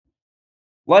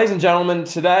Ladies and gentlemen,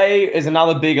 today is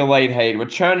another big elite heat. We're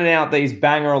churning out these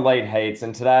banger elite heats,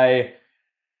 and today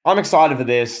I'm excited for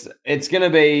this. It's going to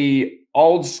be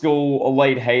old school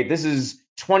elite heat. This is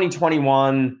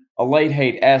 2021 elite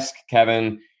heat-esque,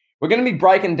 Kevin. We're going to be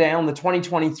breaking down the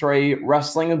 2023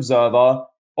 Wrestling Observer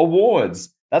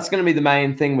Awards. That's going to be the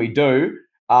main thing we do.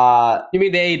 You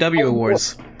mean the AEW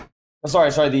Awards? The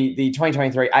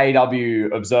 2023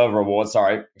 AEW Observer Awards.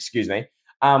 Sorry, excuse me.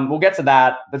 We'll get to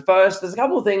that. But first, there's a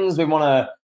couple of things we want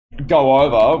to go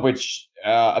over, which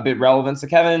are a bit relevant. So,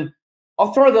 Kevin,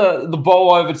 I'll throw the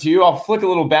ball over to you. I'll flick a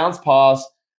little bounce pass.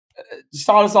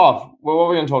 Start us off. What are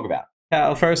we going to talk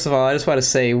about? First of all, I just want to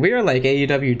say we are like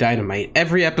AEW Dynamite.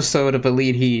 Every episode of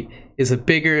Elite Heat is a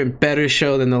bigger and better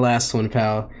show than the last one,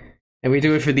 pal. And we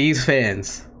do it for these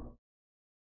fans.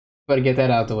 Gotta get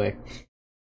that out the way.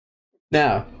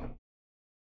 Now,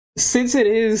 since it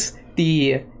is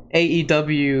the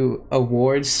AEW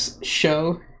Awards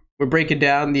show, we're breaking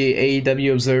down the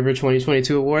AEW Observer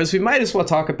 2022 Awards. We might as well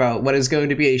talk about what is going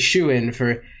to be a shoo-in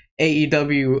for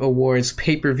AEW Awards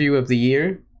pay-per-view of the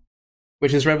year,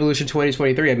 which is Revolution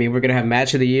 2023. I mean, we're going to have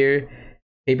Match of the Year,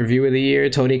 pay-per-view of the year.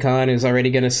 Tony Khan is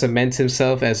already going to cement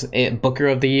himself as Booker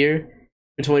of the Year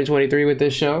for 2023 with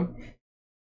this show.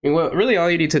 I mean, well, really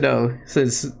all you need to know,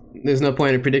 since there's no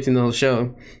point in predicting the whole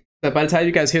show, that by the time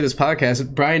you guys hear this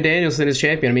podcast, Bryan Danielson is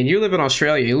champion. I mean, you live in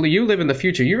Australia. You live in the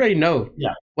future. You already know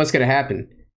what's going to happen.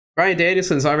 Bryan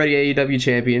Danielson's already AEW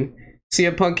champion.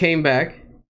 CM Punk came back.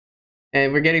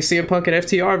 And we're getting CM Punk and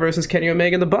FTR versus Kenny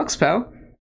Omega and the Bucks, pal.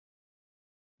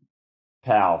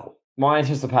 Pal, my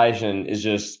anticipation is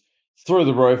just through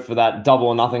the roof for that Double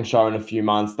or Nothing show in a few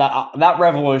months. That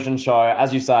Revolution show,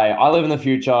 as you say, I live in the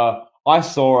future. I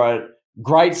saw it.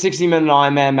 Great 60-minute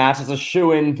Iron Man match. It's a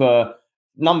shoe-in for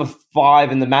number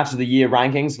 5 in the Match of the Year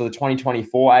rankings for the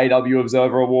 2024 AEW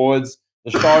Observer Awards.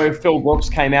 The show, Phil Brooks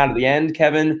came out at the end,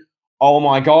 Kevin. Oh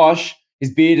my gosh, his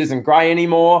beard isn't grey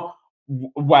anymore.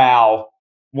 Wow.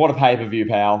 What a pay-per-view,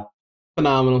 pal.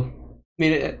 Phenomenal. I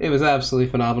mean, it was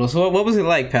absolutely phenomenal. So what was it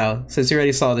like, pal, since you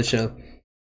already saw the show?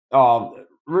 Oh,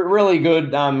 really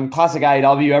good. Classic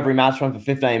AEW. Every match went for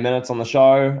 15 minutes on the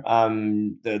show.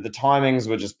 The timings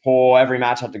were just poor. Every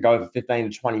match had to go for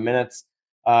 15 to 20 minutes.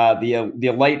 The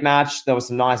elite match, there was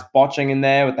some nice botching in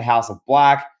there with the House of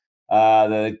Black.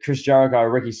 The Chris Jericho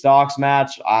Ricky Starks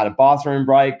match, I had a bathroom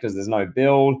break because there's no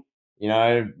build. You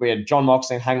know, we had Jon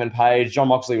Moxley and Hangman Page. Jon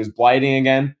Moxley was blading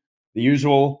again, the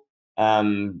usual.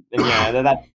 And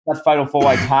that fatal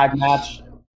 4-way tag match.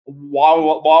 Why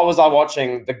was I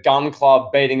watching the Gun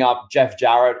Club beating up Jeff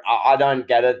Jarrett? I don't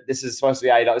get it. This is supposed to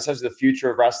be AEW. It's supposed to be the future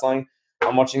of wrestling.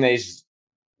 I'm watching these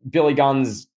Billy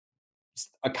Gunn's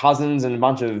cousins and a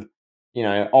bunch of,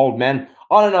 old men.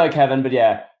 I don't know, Kevin, but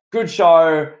yeah, good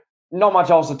show. Not much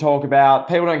else to talk about.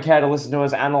 People don't care to listen to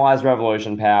us analyze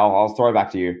Revolution, pal. I'll throw it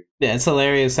back to you. Yeah, it's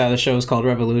hilarious how the show is called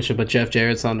Revolution, but Jeff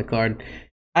Jarrett's on the card.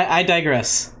 I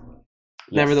digress.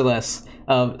 Yes. Nevertheless.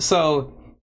 So,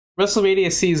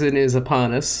 WrestleMania season is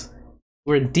upon us.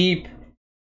 We're deep.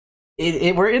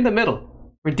 We're in the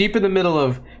middle. We're deep in the middle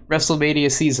of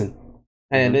WrestleMania season.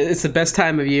 And it's the best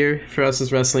time of year for us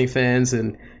as wrestling fans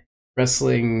and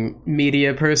wrestling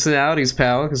media personalities,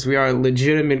 pal, because we are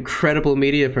legitimate, credible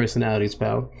media personalities,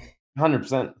 pal.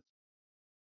 100%.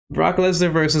 Brock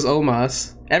Lesnar versus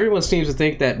Omos. Everyone seems to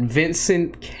think that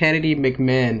Vincent Kennedy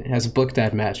McMahon has booked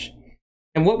that match.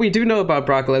 And what we do know about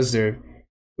Brock Lesnar,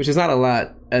 which is not a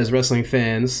lot as wrestling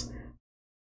fans,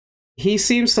 he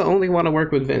seems to only want to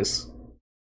work with Vince.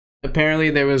 Apparently,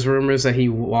 there was rumors that he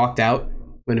walked out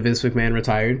when Vince McMahon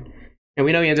retired. And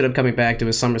we know he ended up coming back to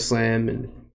his SummerSlam and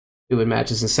doing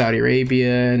matches in Saudi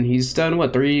Arabia. And he's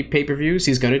done, 3 pay-per-views?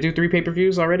 He's going to do 3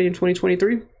 pay-per-views already in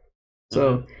 2023?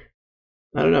 So,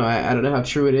 I don't know. I don't know how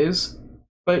true it is.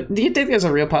 But do you think there's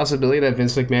a real possibility that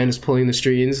Vince McMahon is pulling the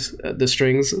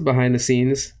strings behind the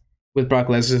scenes with Brock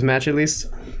Lesnar's match, at least?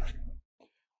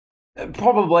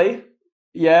 Probably.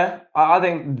 Yeah. I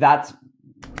think that's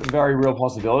a very real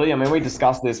possibility. I mean, we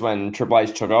discussed this when Triple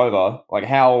H took over, like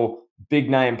how big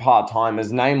name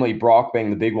part-timers, namely Brock being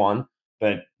the big one,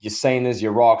 but your Cenas,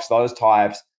 your Rocks, those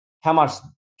types, how much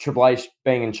Triple H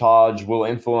being in charge will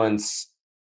influence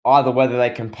either whether they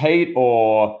compete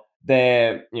or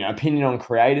their opinion on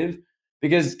creative.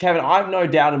 Because, Kevin, I have no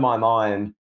doubt in my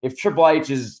mind, if Triple H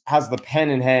has the pen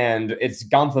in hand, it's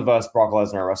Gunther versus Brock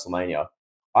Lesnar at WrestleMania.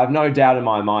 I have no doubt in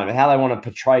my mind. But how they want to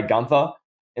portray Gunther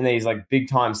in these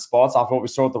big-time spots after what we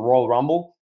saw at the Royal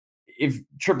Rumble, if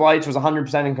Triple H was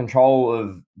 100% in control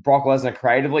of Brock Lesnar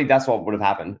creatively, that's what would have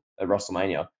happened at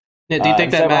WrestleMania. Yeah, do you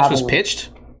think that match was pitched?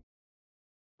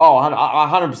 Oh, I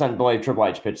 100% believe Triple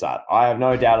H pitched that. I have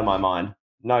no doubt in my mind.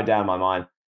 No doubt in my mind.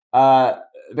 But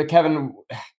Kevin,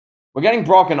 we're getting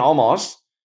Brock and Omos.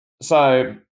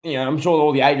 So, I'm sure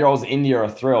all the 8-year-olds in India are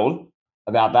thrilled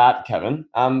about that, Kevin.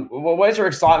 Where's your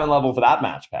excitement level for that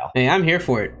match, pal? Hey, I'm here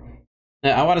for it.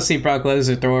 I want to see Brock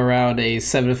Lesnar throw around a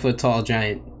 7-foot tall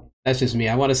giant. That's just me.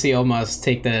 I want to see Omos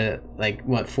take the,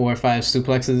 4 or 5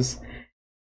 suplexes.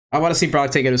 I want to see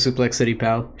Brock take it to Suplex City,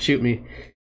 pal. Shoot me.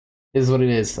 This is what it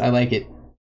is. I like it.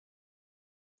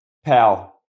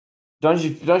 Pal, don't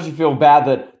you feel bad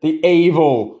that the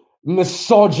evil,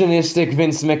 misogynistic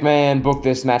Vince McMahon booked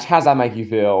this match? How's that make you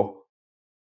feel?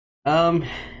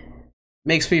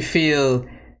 Makes me feel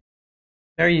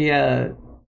very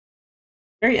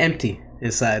empty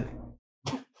inside.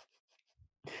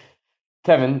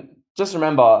 Kevin, just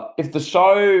remember, if the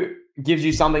show gives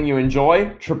you something you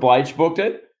enjoy, Triple H booked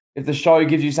it. If the show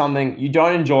gives you something you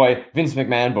don't enjoy, Vince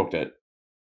McMahon booked it.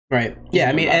 Right. Yeah,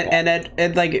 I mean,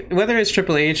 and whether it's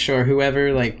Triple H or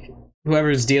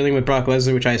whoever's dealing with Brock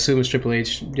Lesnar, which I assume is Triple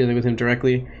H dealing with him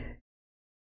directly,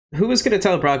 who was going to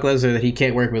tell Brock Lesnar that he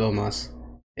can't work with Omos?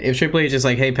 If Triple H is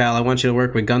like, hey, pal, I want you to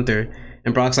work with Gunther,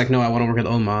 and Brock's like, no, I want to work with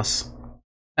Omos.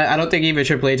 I don't think even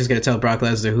Triple H is going to tell Brock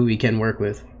Lesnar who he can work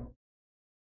with. Is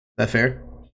that fair?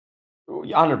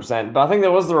 100%. But I think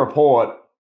there was the report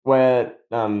where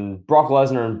Brock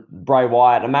Lesnar and Bray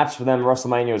Wyatt, a match for them at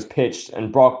WrestleMania was pitched,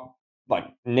 and Brock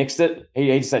nixed it.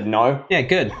 He just said no. Yeah,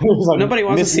 good. Nobody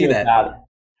wants to see that.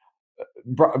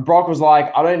 Brock was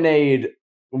like, I don't need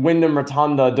Wyndham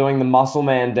Rotunda doing the Muscle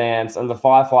Man dance and the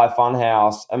Firefly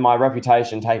Funhouse and my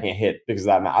reputation taking a hit because of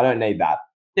that match. I don't need that.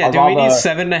 Yeah, do we need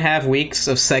 7.5 weeks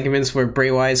of segments where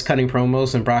Bray Wyatt's cutting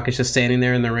promos and Brock is just standing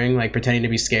there in the ring, pretending to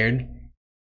be scared?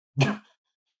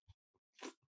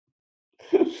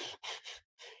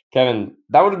 Kevin,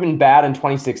 that would have been bad in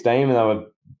 2016 when they were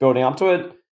building up to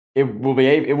it. It would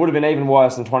have been even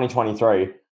worse in 2023.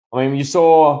 I mean, you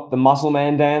saw the Muscle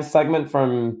Man dance segment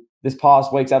from this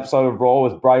past week's episode of Raw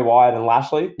with Bray Wyatt and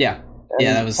Lashley. Yeah,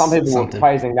 that was some people were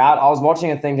praising that. I was watching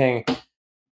it thinking,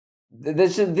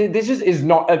 this just is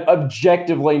not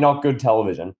objectively not good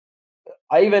television.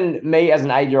 Even me as an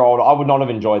 8-year-old, I would not have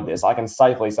enjoyed this. I can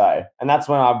safely say, and that's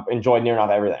when I enjoyed near enough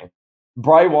everything.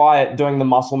 Bray Wyatt doing the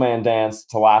Muscle Man dance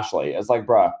to Lashley. It's like,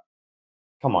 bro,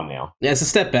 come on now. Yeah, it's a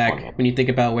step back when you think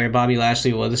about where Bobby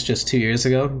Lashley was just 2 years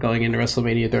ago, going into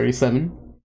WrestleMania 37.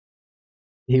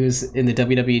 He was in the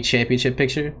WWE Championship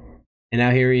picture, and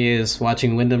now here he is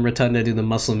watching Wyndham Rotunda do the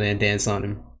Muscle Man dance on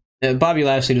him. Bobby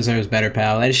Lashley deserves better,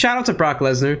 pal. And shout out to Brock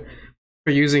Lesnar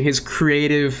for using his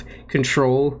creative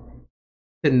control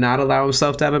to not allow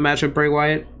himself to have a match with Bray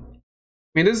Wyatt.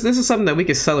 I mean, this is something that we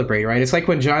can celebrate, right? It's like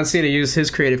when John Cena used his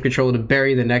creative control to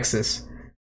bury the Nexus.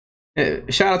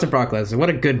 Shout out to Brock Lesnar. What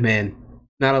a good man.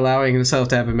 Not allowing himself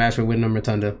to have a match with Wyndham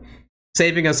Rotunda.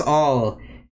 Saving us all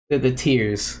the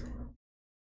tears.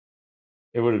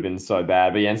 It would have been so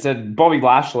bad. But yeah, instead, Bobby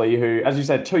Lashley, who, as you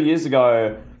said, 2 years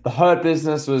ago, the Hurt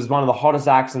Business was one of the hottest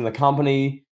acts in the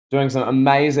company, doing some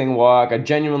amazing work, a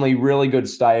genuinely really good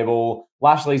stable.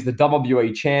 Lashley's the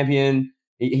WWE champion.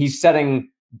 He's setting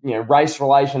race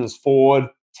relations forward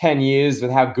 10 years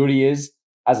with how good he is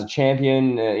as a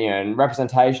champion, and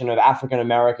representation of African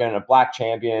American, a black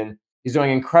champion. He's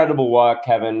doing incredible work,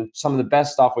 Kevin. Some of the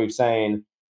best stuff we've seen.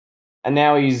 And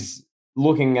now he's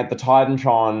looking at the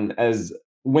Titantron as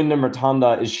Wyndham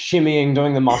Rotunda is shimmying,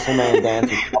 doing the Muscle Man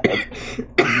dance.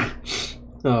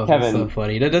 Oh, Kevin, that's so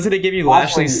funny. Doesn't it give you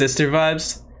Lashley's sister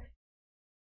vibes?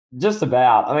 Just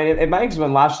about. I mean, it makes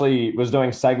when Lashley was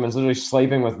doing segments, literally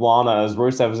sleeping with Lana as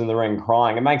Rusev was in the ring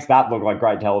crying, it makes that look like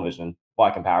great television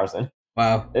by comparison.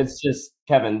 Wow. It's just,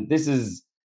 Kevin, this is,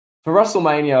 for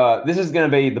WrestleMania, this is going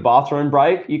to be the bathroom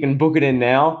break. You can book it in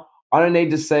now. I don't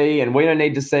need to see, and we don't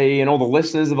need to see, and all the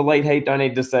listeners of Elite Heat don't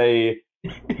need to see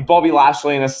Bobby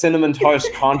Lashley in a Cinnamon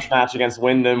Toast Crunch match against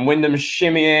Wyndham. Wyndham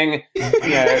shimmying,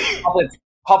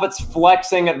 puppets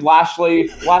flexing at Lashley.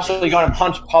 Lashley going to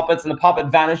punch puppets, and the puppet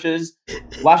vanishes.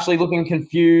 Lashley looking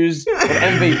confused, with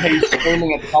MVP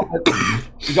screaming at puppets.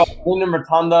 You got Wyndham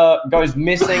Rotunda goes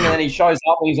missing, and then he shows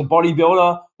up, and he's a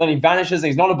bodybuilder. Then he vanishes, and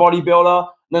he's not a bodybuilder. And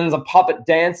then there's a puppet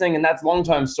dancing, and that's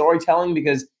long-term storytelling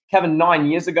because Kevin, 9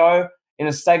 years ago, in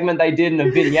a segment they did in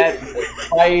a vignette,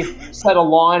 they said a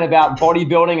line about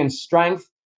bodybuilding and strength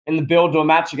in the build to a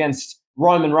match against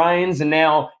Roman Reigns, and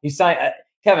now he's saying,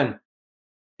 Kevin,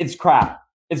 it's crap.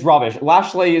 It's rubbish.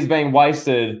 Lashley is being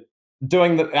wasted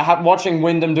watching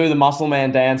Wyndham do the Muscle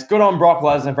Man dance. Good on Brock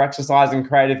Lesnar for exercising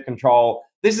creative control.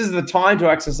 This is the time to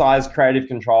exercise creative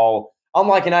control.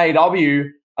 Unlike in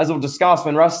AEW, as we'll discuss,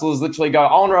 when wrestlers literally go,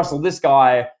 I want to wrestle this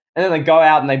guy, and then they go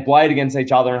out and they blade against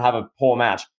each other and have a poor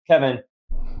match. Kevin,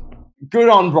 good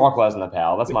on Brock Lesnar,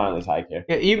 pal. That's my only take here.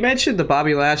 Yeah, you mentioned the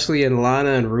Bobby Lashley and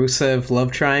Lana and Rusev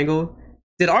love triangle.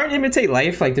 Did art imitate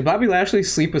life? Like, did Bobby Lashley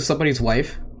sleep with somebody's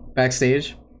wife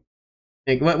backstage?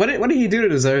 Like, what did he do to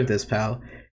deserve this, pal?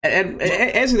 And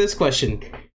answer this question: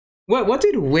 What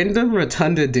did Wyndham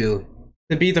Rotunda do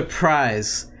to be the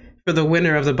prize for the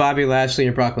winner of the Bobby Lashley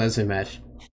and Brock Lesnar match?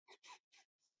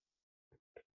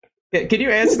 Can you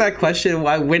answer that question?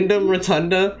 Why Wyndham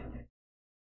Rotunda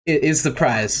is the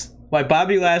prize? Why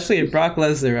Bobby Lashley and Brock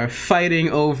Lesnar are fighting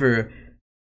over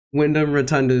Wyndham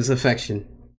Rotunda's affection?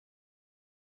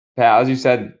 Yeah, as you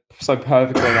said so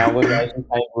perfectly in our Elimination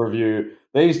Chamber review,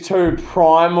 these two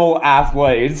primal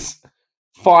athletes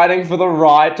fighting for the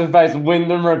right to face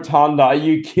Wyndham Rotunda. Are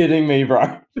you kidding me,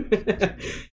 bro?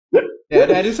 Yeah,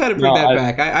 I just had to bring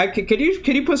that back. Can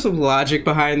you put some logic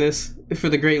behind this for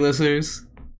the great listeners?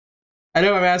 I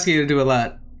know I'm asking you to do a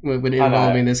lot when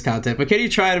involving this content, but can you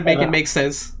try to make it make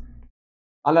sense?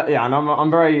 I know, yeah, and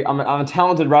I'm a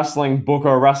talented wrestling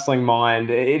booker, wrestling mind.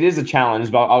 It is a challenge,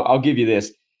 but I'll give you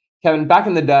this. Kevin, back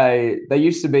in the day, there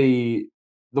used to be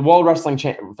the World Wrestling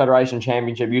Federation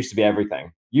Championship used to be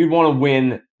everything. You'd want to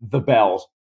win the belt.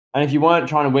 And if you weren't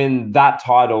trying to win that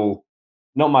title,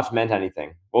 not much meant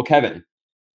anything. Well, Kevin,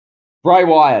 Bray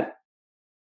Wyatt,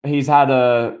 he's had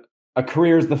a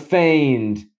career as The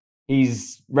Fiend.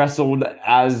 He's wrestled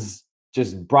as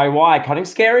just Bray Wyatt, cutting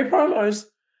scary promos.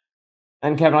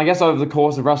 And Kevin, I guess over the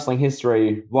course of wrestling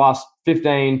history, last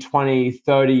 15, 20,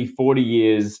 30, 40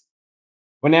 years,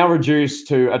 we're now reduced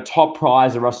to a top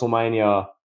prize at WrestleMania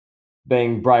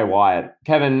being Bray Wyatt.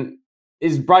 Kevin,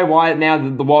 is Bray Wyatt now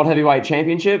the World Heavyweight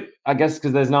Championship? I guess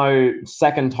because there's no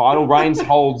second title. Reigns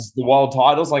holds the world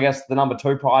title, so I guess the number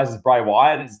 2 prize is Bray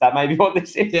Wyatt. Is that maybe what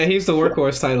this is? Yeah, he's the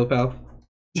workhorse title, pal.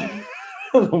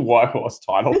 The workhorse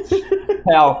title.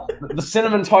 Now, the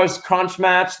Cinnamon Toast Crunch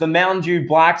match, the Mountain Dew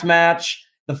Blacks match,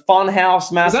 the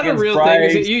Funhouse match. Is that a real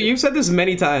thing? You've said this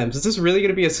many times. Is this really going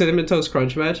to be a Cinnamon Toast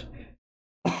Crunch match?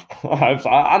 I hope so.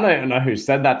 I don't even know who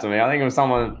said that to me. I think it was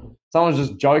someone's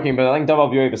just joking, but I think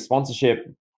WWE have a sponsorship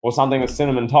or something with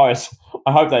Cinnamon Toast.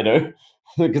 I hope they do,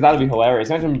 because that'd be hilarious.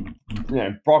 Imagine,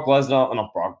 Brock Lesnar,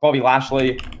 not Brock, Bobby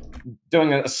Lashley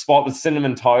doing a spot with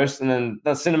Cinnamon Toast, and then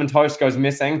the Cinnamon Toast goes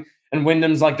missing, and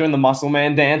Wyndham's like doing the Muscle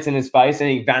Man dance in his face, and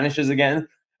he vanishes again.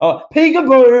 Oh,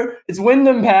 peekaboo! It's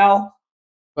Wyndham, pal.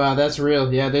 Wow, that's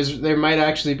real. Yeah, there might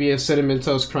actually be a Cinnamon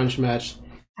Toast Crunch match.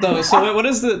 So what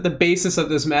is the basis of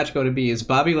this match going to be? Is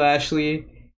Bobby Lashley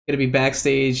going to be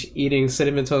backstage eating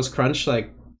Cinnamon Toast Crunch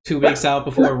like 2 weeks out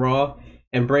before Raw?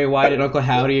 And Bray Wyatt and Uncle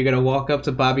Howdy are going to walk up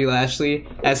to Bobby Lashley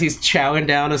as he's chowing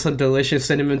down on some delicious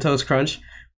Cinnamon Toast Crunch.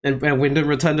 And Wyndham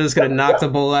Rotunda is going to knock the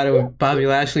bowl out of Bobby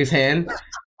Lashley's hand.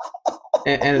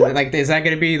 And like, is that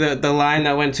going to be the line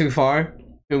that went too far?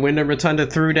 And Wyndham Rotunda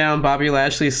threw down Bobby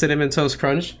Lashley's Cinnamon Toast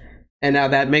Crunch. And now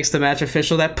that makes the match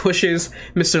official. That pushes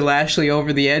Mr. Lashley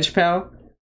over the edge, pal.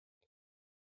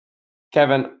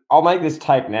 Kevin, I'll make this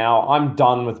take now. I'm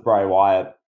done with Bray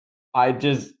Wyatt.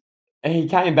 He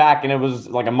came back and it was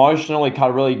like emotional. He cut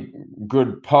a really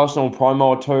good personal promo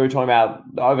or two talking about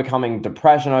overcoming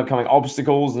depression, overcoming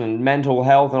obstacles and mental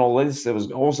health and all this. It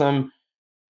was awesome.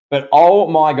 But oh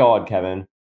my God, Kevin,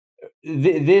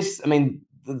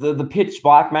 the Pitch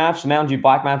Black match, the Mountain Dew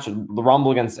Black match, the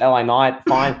Rumble against LA Knight,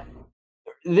 fine.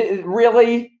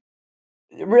 Really,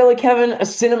 Kevin, a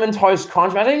Cinnamon Toast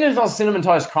Crunch match? I think it's not a Cinnamon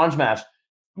Toast Crunch match.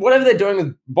 Whatever they're doing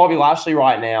with Bobby Lashley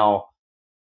right now,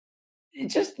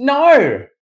 just no.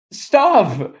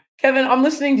 Stop. Kevin, I'm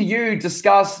listening to you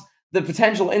discuss the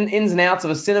potential ins and outs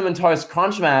of a Cinnamon Toast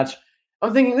Crunch match.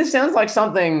 I'm thinking this sounds like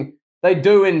something they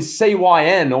do in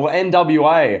CYN or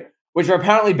NWA, which are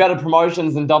apparently better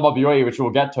promotions than WWE, which we'll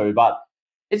get to, but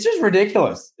it's just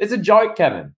ridiculous. It's a joke,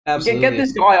 Kevin. Absolutely. Get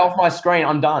this guy off my screen.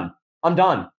 I'm done.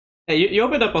 Hey, you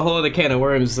opened up a whole other can of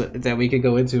worms that we could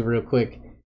go into real quick.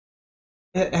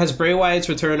 Has Bray Wyatt's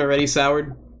return already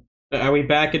soured? Are we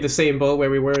back in the same boat where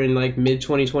we were in like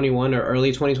mid-2021 or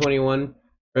early 2021? Where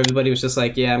everybody was just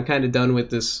like, yeah, I'm kind of done with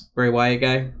this Bray Wyatt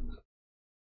guy?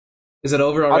 Is it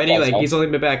over already? Like, he's only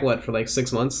been back, for like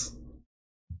 6 months?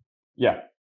 Yeah.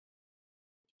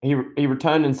 He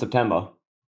returned in September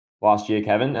last year,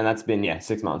 Kevin, and that's been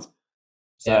 6 months.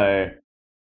 So,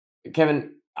 yeah.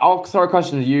 Kevin, I'll throw a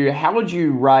question to you. How would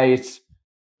you rate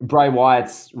Bray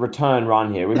Wyatt's return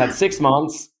run here? We've had 6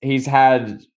 months. He's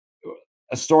had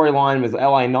a storyline with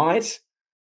LA Knight.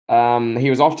 He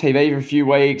was off TV for a few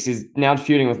weeks. He's now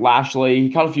feuding with Lashley.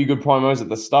 He cut a few good promos at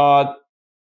the start.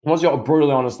 What's your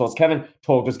brutally honest thoughts? Kevin,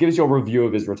 just give us your review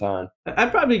of his return. I'd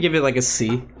probably give it like a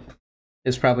C.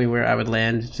 Is probably where I would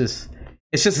land. It's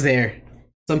just there.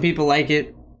 Some people like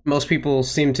it. Most people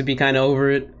seem to be kind of over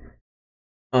it.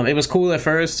 It was cool at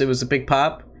first. It was a big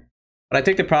pop, but I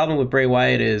think the problem with Bray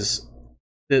Wyatt is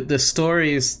the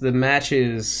stories, the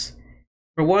matches.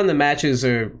 For one, the matches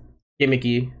are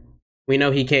gimmicky. We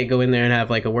know he can't go in there and have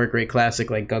like a work rate classic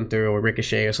like Gunther or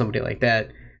Ricochet or somebody like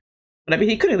that. But I mean,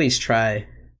 he could at least try.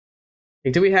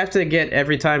 Like, do we have to get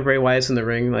every time Bray Wyatt's in the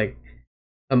ring, like,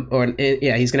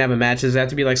 he's gonna have a match? Does it have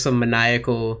to be like some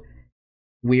maniacal,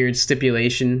 weird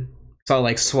stipulation? It's all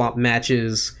like swamp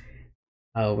matches.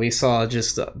 We saw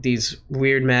just these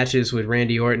weird matches with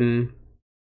Randy Orton,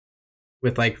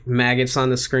 with like maggots on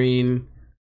the screen,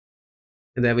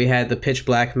 and then we had the pitch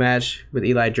black match with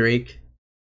Eli Drake.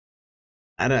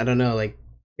 I don't know. Like,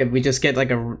 if we just get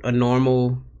like a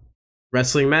normal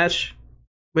wrestling match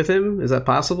with him, is that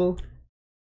possible?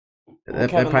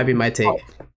 That'd probably be my take.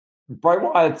 Bray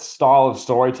Wyatt's style of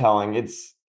storytelling,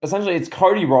 it's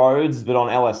Cody Rhodes, but on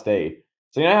LSD.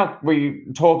 So you know how we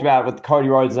talked about with Cody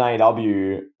Rhodes and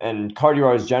AEW, and Cody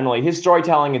Rhodes generally, his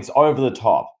storytelling, it's over the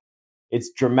top.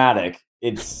 It's dramatic.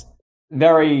 It's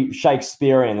very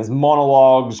Shakespearean. There's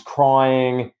monologues,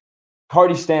 crying.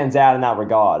 Cody stands out in that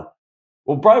regard.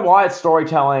 Well, Bray Wyatt's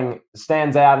storytelling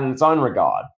stands out in its own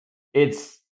regard.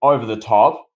 It's over the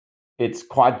top. It's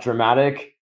quite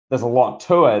dramatic. There's a lot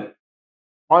to it.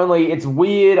 Only it's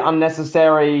weird,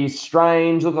 unnecessary,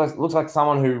 strange. Looks like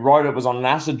someone who wrote it was on an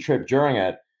acid trip during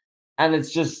it. And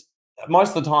it's just,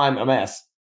 most of the time, a mess.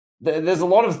 There's a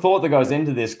lot of thought that goes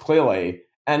into this, clearly.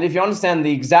 And if you understand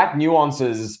the exact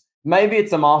nuances, maybe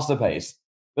it's a masterpiece.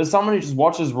 But as someone who just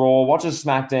watches Raw, watches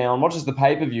SmackDown, watches the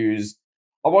pay-per-views,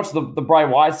 I watch the Bray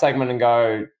Wyatt segment and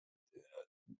go,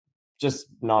 just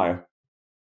no.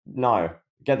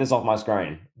 Get this off my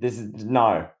screen. This is,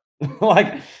 no.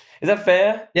 Like, is that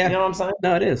fair? Yeah. You know what I'm saying?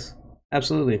 No, it is.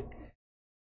 Absolutely.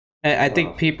 I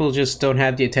think people just don't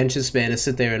have the attention span to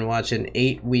sit there and watch an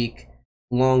 8-week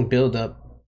long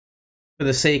build-up for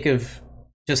the sake of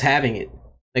just having it.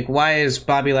 Like, why is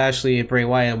Bobby Lashley and Bray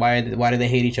Wyatt, why do they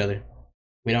hate each other?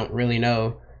 We don't really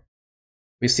know.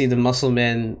 We see the Muscle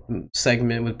Man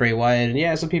segment with Bray Wyatt, and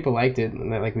yeah, some people liked it,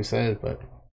 like we said, but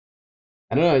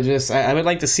I don't know, I would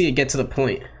like to see it get to the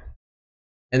point.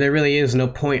 And there really is no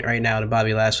point right now to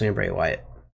Bobby Lashley and Bray Wyatt.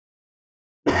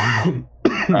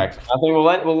 Correct. I think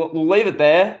we'll leave it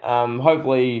there.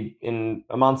 Hopefully, in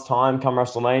a month's time, come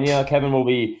WrestleMania, Kevin will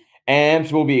be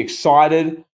amped. We'll be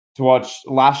excited to watch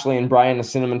Lashley and Bray in a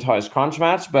Cinnamon Toast Crunch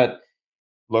match. But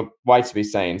look, waits to be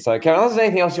seen. So, Kevin, is there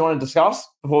anything else you want to discuss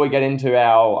before we get into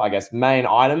our, I guess, main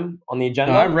item on the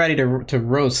agenda? No, I'm ready to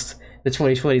roast the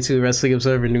 2022 Wrestling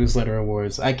Observer Newsletter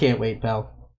Awards. I can't wait,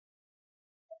 pal.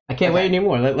 I can't wait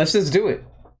anymore. Let's just do it.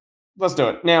 Let's do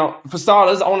it. Now, for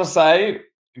starters, I want to say,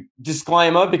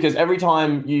 disclaimer, because every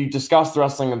time you discuss the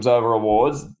Wrestling Observer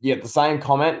Awards, you get the same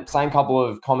couple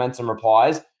of comments and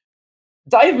replies.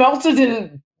 Dave Meltzer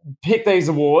didn't pick these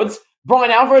awards.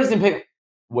 Brian Alvarez didn't pick.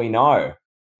 We know.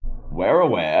 We're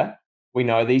aware. We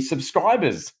know these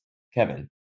subscribers, Kevin,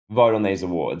 vote on these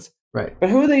awards. Right. But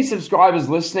who are these subscribers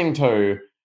listening to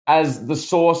as the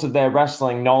source of their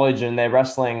wrestling knowledge and their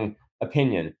wrestling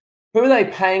opinion? Who are they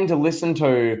paying to listen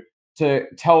to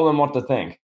tell them what to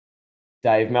think?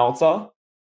 Dave Meltzer,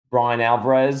 Brian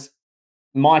Alvarez,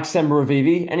 Mike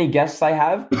Sembravivi, any guests they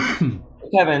have?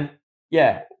 Kevin,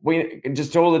 yeah, we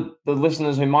just to all the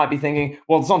listeners who might be thinking,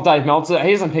 well, it's not Dave Meltzer,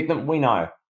 he doesn't pick them. We know.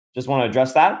 Just want to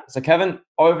address that. So, Kevin,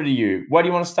 over to you. Where do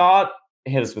you want to start?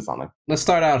 Hit us with something. Let's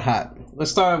start out hot.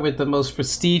 Let's start with the most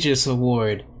prestigious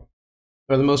award,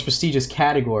 or the most prestigious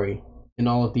category in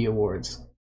all of the awards.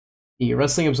 The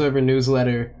Wrestling Observer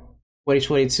Newsletter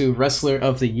 2022 Wrestler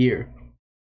of the Year.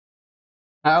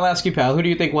 I'll ask you, pal, who do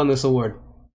you think won this award?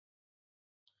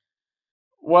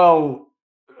 Well,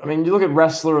 I mean, you look at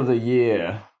Wrestler of the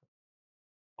Year,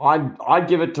 I'd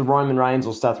give it to Roman Reigns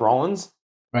or Seth Rollins.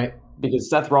 Right. Because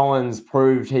Seth Rollins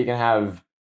proved he can have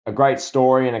a great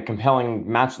story and a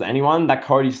compelling match with anyone. That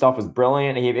Cody stuff was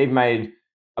brilliant. He even made,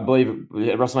 I believe,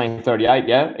 at WrestleMania 38,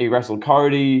 yeah, he wrestled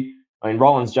Cody. I mean,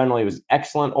 Rollins generally was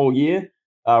excellent all year.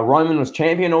 Roman was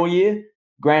champion all year.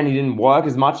 Granted, he didn't work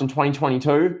as much in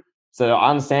 2022, so I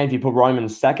understand if you put Roman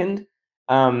second.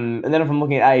 And then if I'm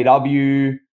looking at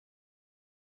AEW,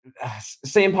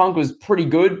 CM Punk was pretty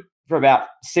good for about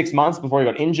 6 months before he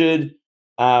got injured.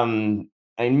 I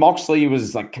mean, Moxley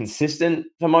was like consistent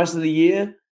for most of the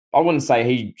year. I wouldn't say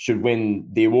he should win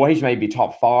the award. He should maybe be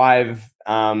top 5.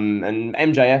 And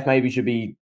MJF maybe should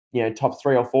be, top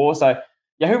 3 or 4. So,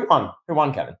 yeah, who won? Who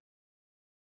won, Kevin?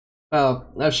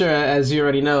 Well, I'm sure, as you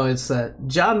already know, it's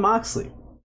Jon Moxley.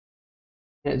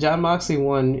 Yeah, Jon Moxley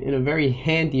won in a very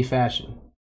handy fashion.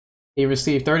 He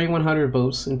received 3,100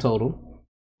 votes in total,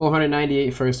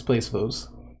 498 first place votes.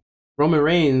 Roman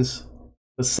Reigns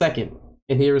was second,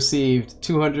 and he received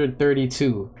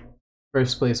 232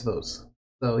 first place votes.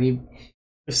 So he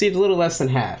received a little less than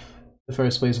half the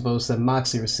first place votes that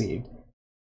Moxley received.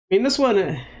 I mean, this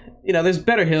one, there's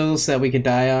better hills that we could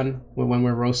die on when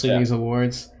we're roasting these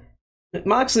awards.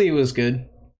 Moxley was good.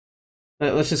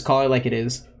 Let's just call it like it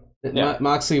is. Yeah.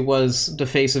 Moxley was the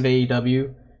face of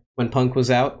AEW when Punk was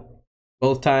out,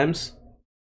 both times.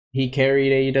 He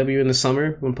carried AEW in the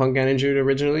summer when Punk got injured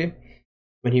originally,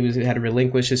 when he had to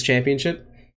relinquish his championship.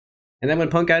 And then when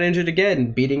Punk got injured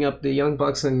again, beating up the Young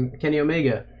Bucks and Kenny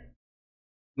Omega,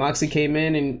 Moxley came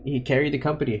in and he carried the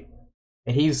company.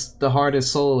 And he's the heart and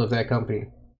soul of that company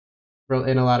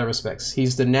in a lot of respects.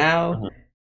 He's the now.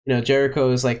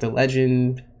 Jericho is like the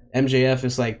legend. MJF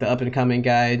is like the up-and-coming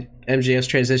guy. MJF's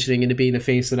transitioning into being the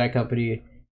face of that company.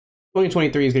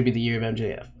 2023 is going to be the year of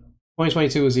MJF.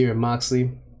 2022 is the year of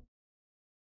Moxley.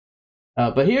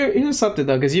 But here's something,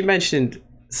 though, because you mentioned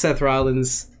Seth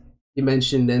Rollins, you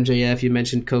mentioned MJF, you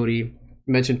mentioned Cody, you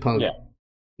mentioned Punk. Yeah.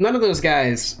 None of those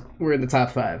guys were in the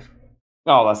top 5.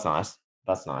 Oh, that's nice.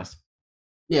 That's nice.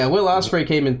 Yeah, Will Ospreay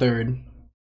came in 3rd.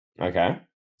 Okay.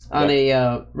 On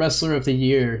a Wrestler of the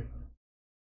Year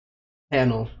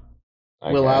panel.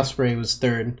 Okay. Will Ospreay was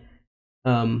 3rd.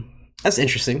 That's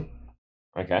interesting.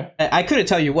 Okay. I couldn't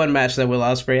tell you one match that Will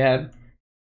Ospreay had.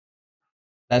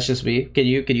 That's just me. Can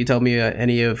you tell me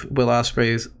any of Will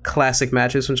Ospreay's classic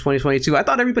matches from 2022? I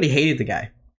thought everybody hated the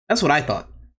guy. That's what I thought.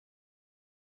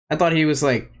 I thought he was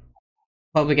like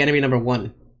public enemy number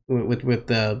 1 with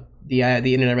the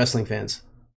internet wrestling fans.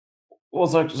 Well,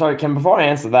 sorry, Ken. Before I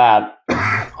answer that,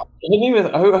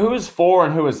 who was 4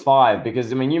 and who was 5?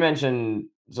 Because I mean, you mentioned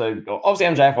obviously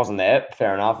MJF wasn't there.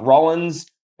 Fair enough. Rollins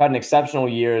had an exceptional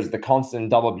year as the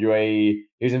constant WWE.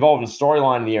 He was involved in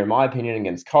storyline of the year, in my opinion,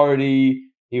 against Cody.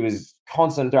 He was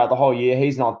constant throughout the whole year.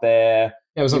 He's not there.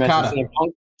 It was Okada.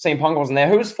 CM Punk wasn't there.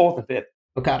 Who was 4th and 5th?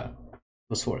 Okada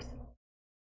was 4th.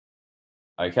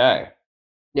 Okay.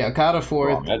 Yeah, Okada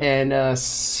 4th, and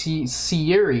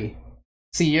Sayuri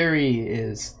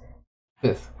is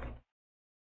 5th.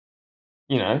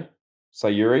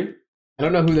 Sayuri? I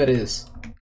don't know who that is.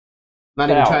 I'm not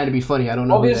even trying to be funny. I don't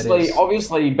know who that is.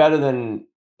 Obviously better than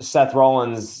Seth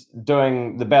Rollins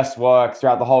doing the best work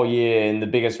throughout the whole year in the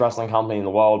biggest wrestling company in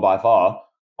the world by far.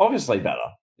 Obviously better.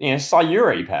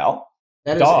 Sayuri, pal.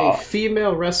 That is a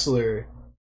female wrestler,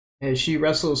 and she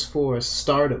wrestles for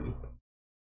Stardom.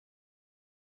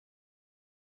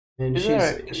 And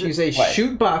she's a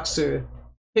shoot boxer,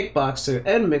 kickboxer,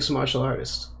 and mixed martial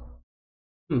artist.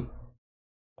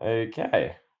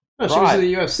 Okay. No, she was in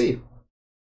the UFC.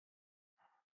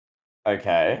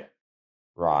 Okay.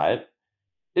 Right.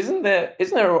 Isn't there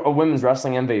a women's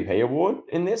wrestling MVP award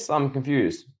in this? I'm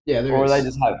confused. Yeah, there is. Or they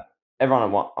just have everyone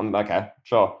at one? Okay,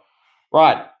 sure.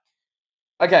 Right.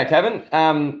 Okay, Kevin.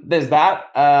 There's that.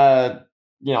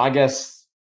 I guess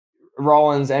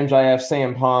Rollins, MJF,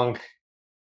 CM Punk,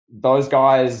 those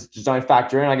guys just don't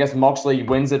factor in. I guess Moxley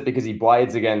wins it because he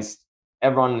blades against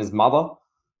everyone and his mother.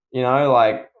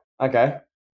 Okay.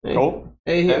 Cool.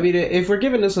 Hey, yeah. I mean, if we're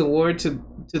giving this award to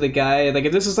the guy, like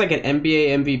if this is like an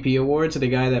NBA MVP award to the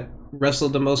guy that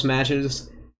wrestled the most matches,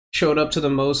 showed up to the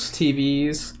most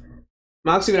TVs,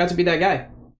 Moxley would have to be that guy.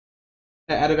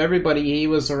 Out of everybody, he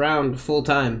was around full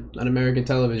time on American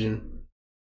television,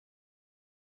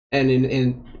 and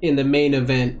in the main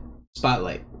event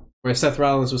spotlight, where Seth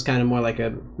Rollins was kind of more like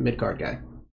a mid card guy.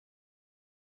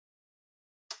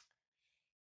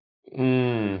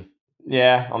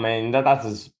 Yeah, I mean that's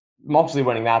as Moxley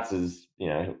winning that's as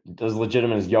as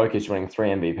legitimate as Jokic winning 3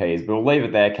 MVPs. But we'll leave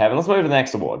it there, Kevin. Let's move to the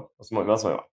next award. Let's move on.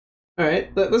 All right,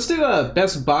 let's do a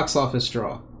best box office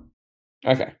draw.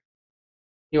 Okay.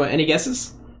 You want any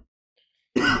guesses?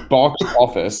 Box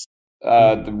office.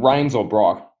 The Reigns or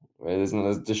Brock? There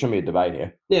shouldn't be a debate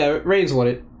here. Yeah, Reigns won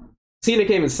it. Cena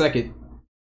came in 2nd,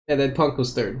 and then Punk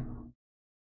was 3rd.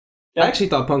 Yep. I actually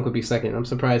thought Punk would be 2nd. I'm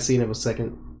surprised Cena was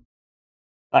 2nd.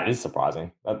 That is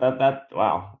surprising. That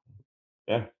wow.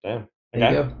 Yeah, damn. Okay.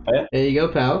 There you go. Yeah. There you go,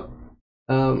 pal.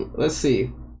 Let's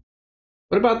see.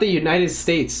 What about the United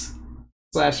States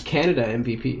 / Canada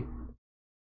MVP?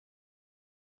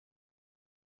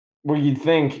 Well, you'd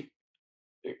think.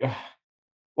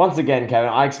 Once again, Kevin,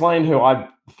 I explained who I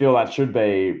feel that should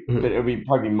be, but it would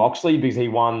probably be Moxley because he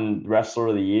won Wrestler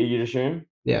of the Year, you'd assume.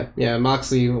 Yeah,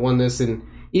 Moxley won this in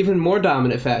even more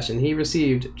dominant fashion. He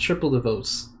received triple the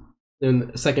votes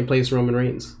in 2nd place Roman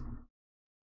Reigns.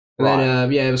 And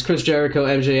then, it was Chris Jericho,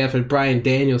 MJF, and Bryan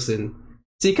Danielson.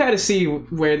 So you kind of see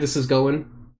where this is going.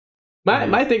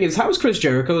 My thing is, how is Chris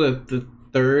Jericho the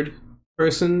 3rd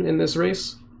person in this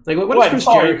race? Like, what is Chris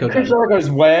Jericho doing? Chris Jericho's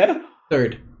where?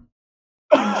 3rd.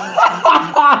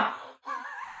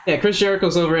 Yeah, Chris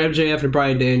Jericho's over MJF and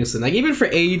Bryan Danielson. Like even for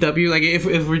AEW, like if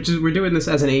we're doing this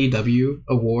as an AEW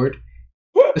award,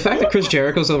 the fact that Chris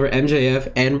Jericho's over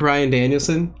MJF and Bryan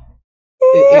Danielson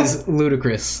is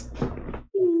ludicrous.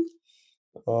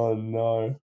 Oh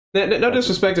no. No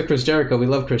disrespect to Chris Jericho, we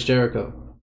love Chris Jericho,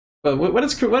 but what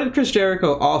did Chris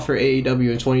Jericho offer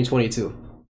AEW in 2022?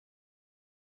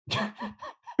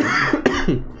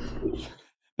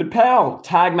 But pal,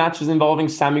 tag matches involving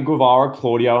Sammy Guevara,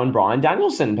 Claudio, and Bryan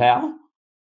Danielson, pal.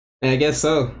 I guess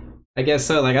so. Like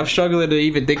I'm struggling to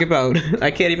even think about.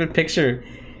 I can't even picture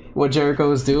what Jericho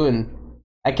was doing.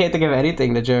 I can't think of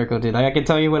anything that Jericho did. Like I can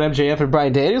tell you what MJF and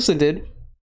Bryan Danielson did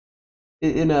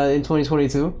in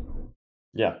 2022.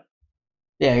 Yeah.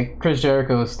 Yeah, Chris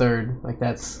Jericho is third. Like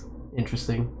that's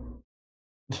interesting.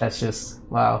 That's just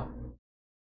wow.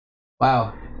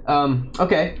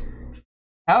 Okay.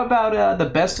 How about the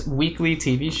best weekly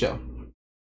TV show?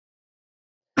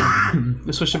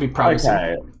 This one should be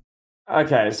promising.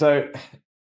 Okay. So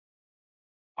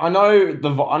I know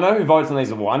who votes on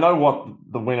these awards. I know what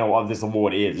the winner of this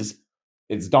award is.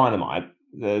 It's Dynamite.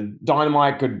 The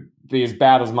Dynamite could be as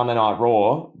bad as Monday Night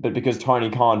Raw, but because Tony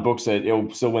Khan books it, it'll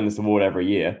still win this award every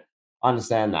year. I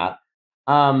understand that.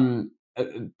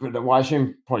 But I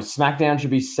assume probably SmackDown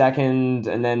should be second,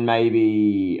 and then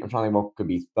maybe I'm trying to think what could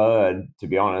be third. To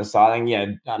be honest, so I think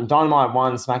Dynamite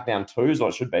 1, SmackDown 2 is what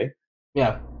it should be.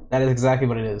 Yeah, that is exactly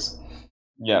what it is.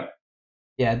 Yeah.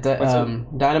 Yeah,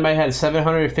 Dynamite had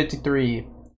 753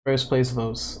 first place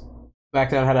votes.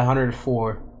 SmackDown had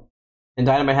 104. And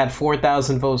Dynamite had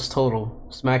 4,000 votes total.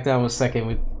 SmackDown was second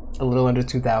with a little under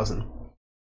 2,000.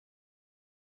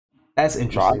 That's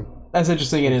interesting. Right. That's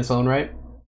interesting in its own right.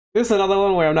 This is another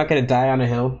one where I'm not going to die on a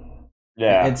hill.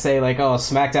 Yeah. And say, like, oh,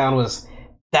 SmackDown was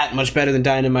that much better than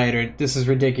Dynamite, or this is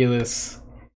ridiculous.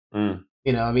 Mm.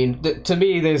 You know, I mean, to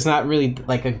me, there's not really,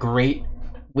 like, a great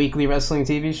weekly wrestling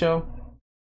TV show.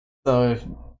 So if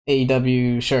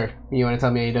AEW, sure, you want to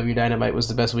tell me AEW Dynamite was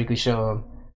the best weekly show,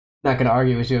 I'm not going to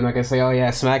argue with you. I'm not going to say, oh yeah,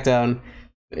 SmackDown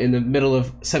in the middle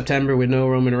of September with no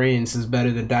Roman Reigns is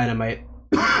better than Dynamite.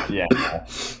 Yeah.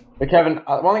 But Kevin,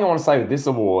 one thing I want to say with this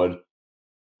award,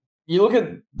 you look at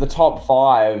the top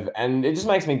 5 and it just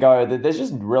makes me go that there's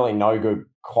just really no good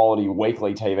quality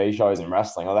weekly TV shows in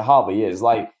wrestling. Or there hardly is.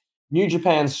 Like New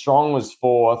Japan Strong was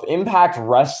 4th, Impact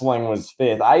Wrestling was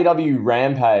 5th, AEW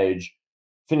Rampage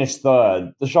finished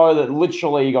 3rd. The show that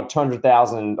literally got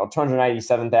 200,000 or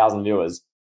 287,000 viewers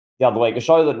the other week. A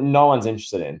show that no one's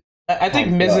interested in. I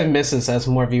think Miz and Mrs. has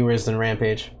more viewers than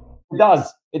Rampage. It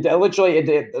does. It literally,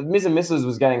 Miz and Mrs.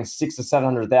 was getting 600,000 or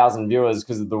 700,000 viewers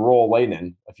because of the Raw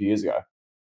lead-in a few years ago.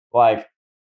 Like,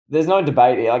 there's no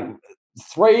debate here. Like,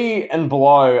 3 and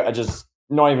below are just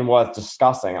not even worth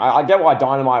discussing. I get why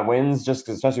Dynamite wins, just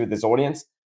because, especially with this audience.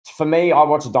 For me, I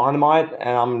watch Dynamite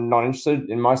and I'm not interested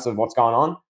in most of what's going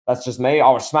on. That's just me. I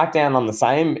watch SmackDown on the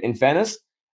same, in fairness.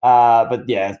 But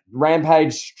yeah,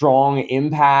 Rampage, Strong,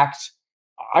 Impact.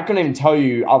 I couldn't even tell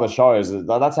you other shows.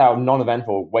 That's how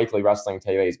non-eventful weekly wrestling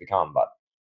TV has become. But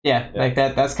yeah, like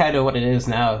that's kind of what it is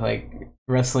now. Like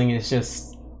wrestling is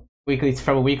just weekly,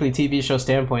 from a weekly TV show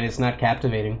standpoint, it's not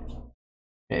captivating.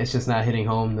 It's just not hitting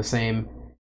home the same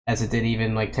as it did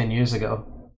even like 10 years ago.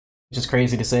 Which is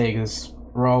crazy to say because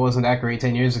Raw wasn't that great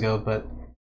 10 years ago, but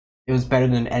it was better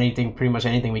than pretty much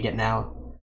anything we get now.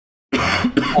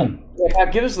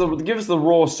 Give us the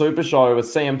Raw Super Show with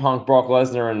CM Punk, Brock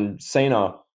Lesnar, and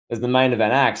Cena as the main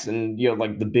event acts, and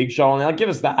like the Big Show, and give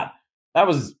us that. That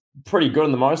was pretty good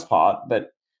in the most part,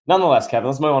 but nonetheless, Kevin,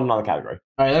 let's move on to another category.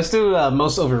 All right, let's do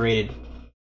most overrated.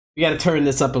 We got to turn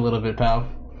this up a little bit, pal.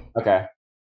 Okay.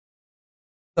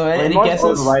 So, any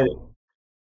guesses? Overrated.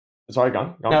 Sorry, go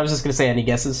on. No, I was just gonna say, any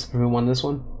guesses for who won this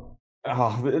one?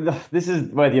 Oh, this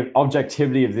is where the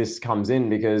objectivity of this comes in,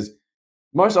 because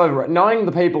knowing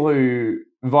the people who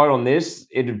vote on this,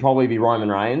 it'd probably be Roman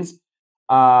Reigns.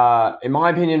 In my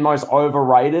opinion, most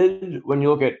overrated, when you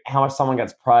look at how much someone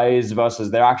gets praised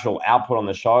versus their actual output on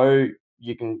the show,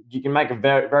 you can make a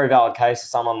very, very valid case for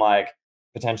someone like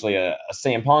potentially a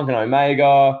CM Punk and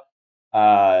Omega.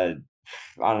 I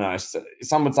don't know.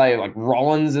 Some would say like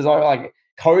Rollins is like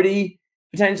Cody,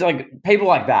 potentially like people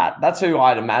like that. That's who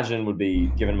I'd imagine would be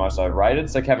given most overrated.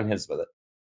 So Kevin hits with it.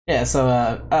 Yeah, so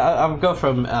I'll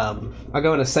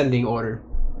go in ascending order.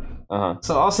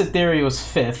 So Austin Theory was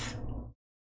 5th.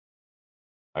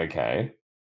 Okay.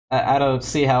 I don't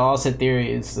see how Austin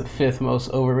Theory is the 5th most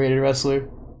overrated wrestler.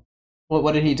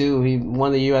 What did he do? He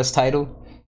won the U.S. title.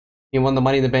 He won the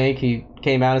Money in the Bank. He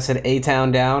came out and said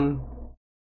A-Town down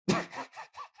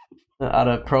out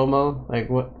of promo. Like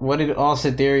what did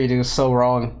Austin Theory do so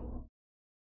wrong?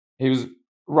 He was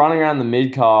running around the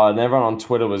mid card, and everyone on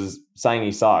Twitter was saying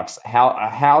he sucks.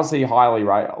 How's he highly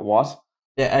rated? What?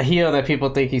 Yeah, a heel that people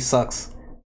think he sucks.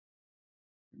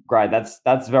 Great.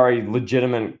 That's very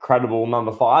legitimate, credible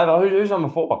number 5. Oh, who's number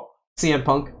 4? CM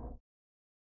Punk.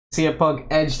 CM Punk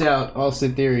edged out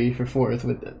Austin Theory for 4th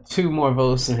with 2 more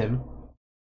votes than him.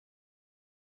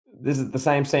 This is the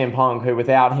same CM Punk who,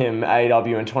 without him,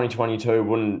 AEW in 2022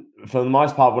 wouldn't, for the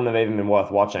most part, wouldn't have even been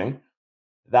worth watching.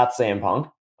 That's CM Punk.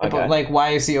 Okay. But, like,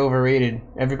 why is he overrated?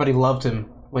 Everybody loved him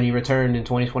when he returned in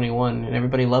 2021, and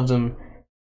everybody loved him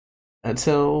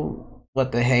until,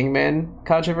 the Hangman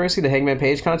controversy? The Hangman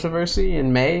Page controversy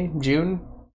in June?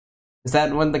 Is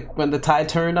that when the tide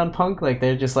turned on Punk? Like,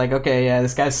 they're just like, okay, yeah,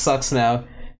 this guy sucks now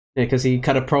because he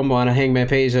cut a promo on a Hangman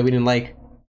Page that we didn't like.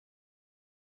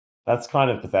 That's kind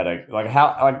of pathetic. Like,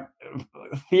 how,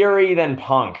 Theory then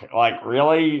Punk. Like,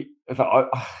 really?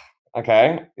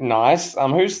 Okay, nice.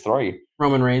 Who's 3?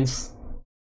 Roman Reigns.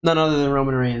 None other than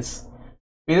Roman Reigns.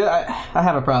 I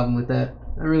have a problem with that.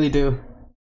 I really do.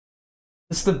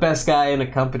 This is the best guy in the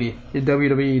company, in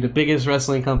WWE, the biggest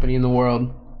wrestling company in the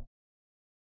world.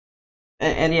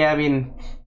 And yeah, I mean,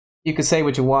 you could say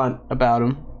what you want about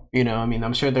him. You know, I mean,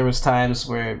 I'm sure there was times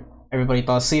where everybody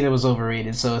thought Cena was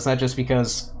overrated, so it's not just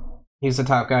because he's the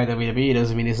top guy in WWE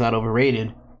doesn't mean he's not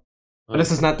overrated. But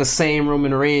this is not the same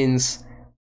Roman Reigns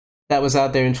that was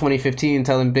out there in 2015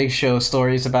 telling Big Show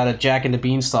stories about a Jack and the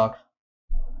Beanstalk.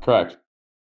 Correct.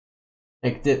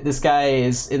 Like, this guy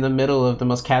is in the middle of the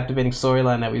most captivating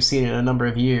storyline that we've seen in a number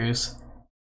of years.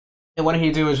 And what did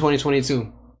he do in 2022? I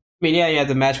mean, yeah, he had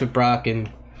the match with Brock at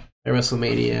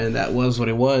WrestleMania, and that was what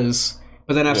it was.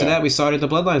 But then after that, we started the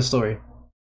Bloodline story.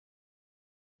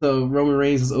 So Roman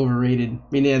Reigns is overrated.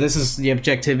 I mean, yeah, this is the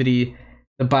objectivity,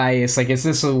 the bias. Like, is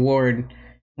this award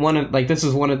this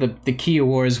is one of the key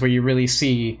awards where you really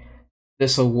see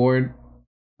this award,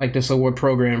 this award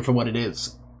program for what it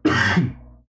is.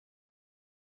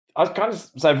 I was kind of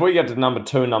say, before you get to number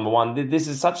 2 and number 1, this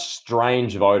is such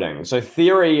strange voting. So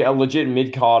Theory, a legit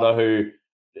mid-carder who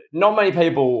not many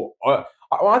people,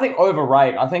 I think,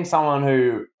 overrate. I think someone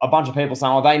who a bunch of people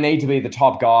saying, they need to be the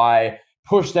top guy,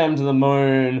 push them to the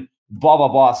moon, blah, blah,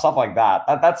 blah, stuff like that.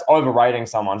 That's overrating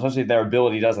someone, especially if their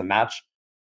ability doesn't match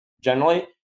generally.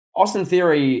 Austin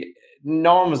Theory,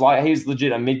 no one was like, he's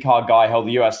legit a mid-card guy, held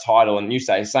the US title, and you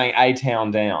saying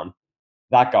A-Town down,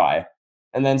 that guy.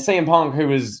 And then CM Punk, who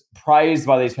was praised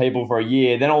by these people for a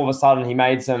year, then all of a sudden he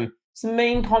made some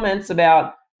mean comments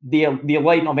about the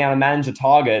elite not being able to manage a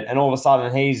target, and all of a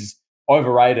sudden he's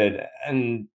overrated.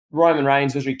 And Roman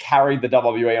Reigns literally carried the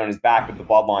WWE on his back with the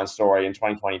Bloodline story in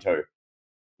 2022.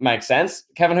 Makes sense?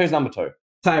 Kevin, who's number 2?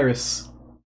 Tyrus.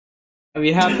 I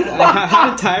mean, how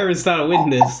did Tyrus not win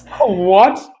this?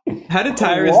 What? How did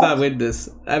Tyrus not win this?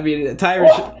 I mean,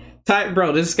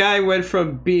 bro, this guy went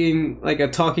from being like a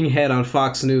talking head on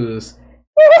Fox News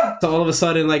to all of a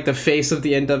sudden like the face of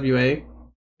the NWA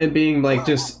and being like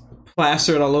just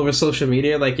plastered all over social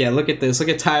media. Like, yeah, look at this. Look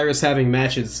at Tyrus having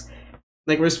matches.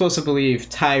 Like, we're supposed to believe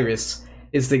Tyrus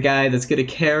is the guy that's going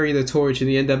to carry the torch in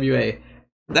the NWA.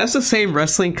 That's the same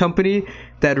wrestling company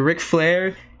that Ric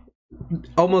Flair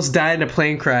almost died in a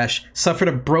plane crash, suffered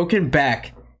a broken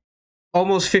back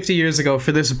almost 50 years ago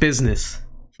for this business,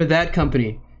 for that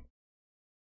company.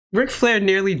 Ric Flair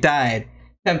nearly died.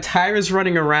 Have Tyrus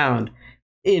running around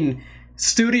in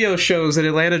studio shows in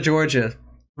Atlanta, Georgia,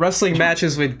 wrestling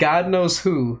matches with God knows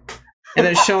who, and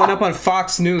then showing up on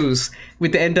Fox News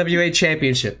with the NWA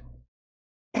Championship.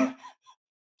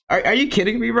 Are you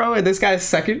kidding me, bro? And this guy's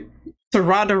second to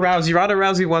Ronda Rousey. Ronda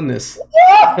Rousey won this.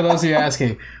 For those of you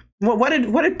asking, what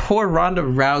did poor Ronda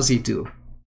Rousey do?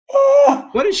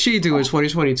 What did she do in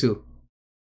 2022?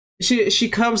 She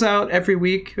comes out every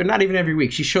week, or not even every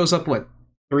week. She shows up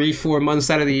 3-4 months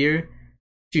out of the year.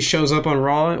 She shows up on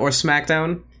Raw or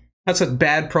SmackDown. That's a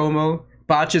bad promo.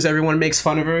 Botches, everyone makes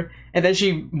fun of her, and then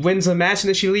she wins a match and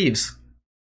then she leaves.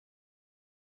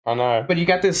 I know. But you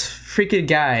got this freaking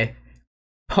guy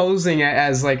posing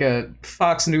as like a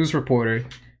Fox News reporter.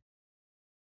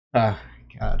 Oh,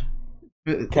 God.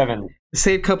 Kevin. The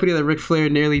same company that Ric Flair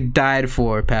nearly died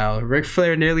for, pal. Ric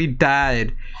Flair nearly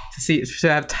died to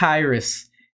have Tyrus.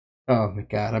 Oh my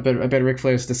God! I bet Ric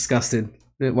Flair's disgusted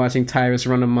watching Tyrus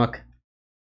run amok.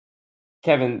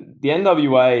 Kevin, the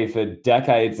NWA for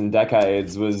decades and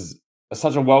decades was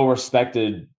such a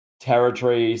well-respected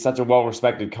territory, such a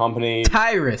well-respected company.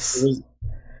 Tyrus. It was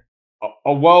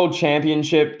a world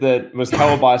championship that was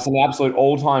held by some absolute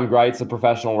all-time greats of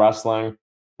professional wrestling.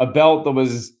 A belt that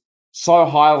was so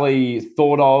highly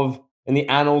thought of in the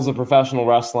annals of professional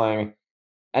wrestling.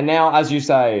 And now, as you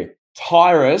say,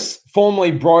 Tyrus,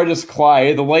 formerly Brodus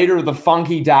Clay, the leader of the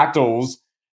Funky Dactyls,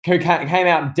 who came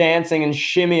out dancing and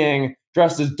shimmying,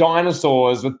 dressed as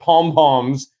dinosaurs with pom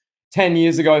poms 10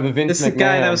 years ago for Vince This is McMahon. the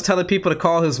guy that was telling people to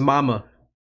call his mama.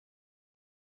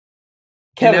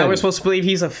 Kevin, and now we're supposed to believe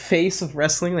he's a face of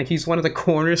wrestling, like he's one of the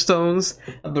cornerstones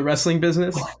of the wrestling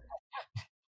business.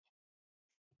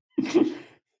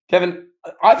 Kevin,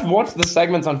 I've watched the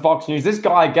segments on Fox News. This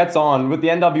guy gets on with the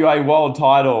NWA World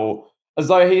title as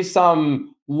though he's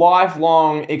some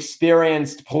lifelong,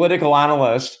 experienced political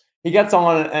analyst. He gets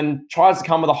on and tries to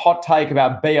come with a hot take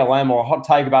about BLM or a hot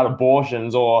take about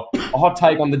abortions or a hot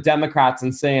take on the Democrats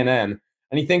and CNN.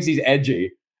 And he thinks he's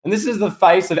edgy. And this is the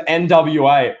face of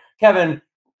NWA. Kevin,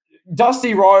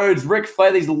 Dusty Rhodes, Ric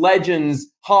Flair, these legends,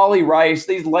 Harley Race,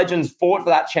 these legends fought for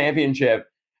that championship.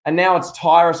 And now it's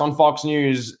Tyrus on Fox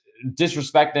News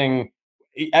disrespecting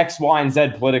X, Y, and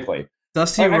Z politically.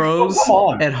 Dusty Rhodes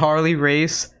and Harley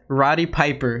Race, Roddy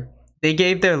Piper, they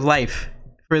gave their life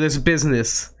for this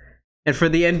business and for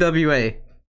the NWA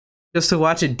just to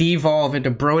watch it devolve into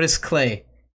Brodus Clay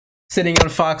sitting on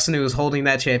Fox News holding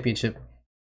that championship.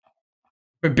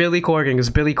 For Billy Corgan, because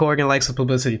Billy Corgan likes the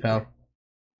publicity, pal.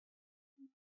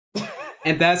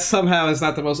 And that somehow is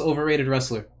not the most overrated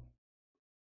wrestler.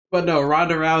 But no,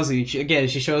 Ronda Rousey,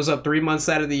 she shows up 3 months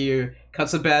out of the year,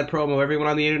 cuts a bad promo, everyone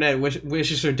on the internet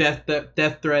wishes her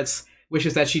death threats,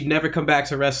 wishes that she'd never come back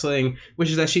to wrestling,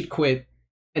 wishes that she'd quit.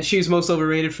 And she's most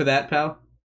overrated for that, pal.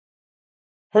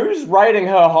 Who's rating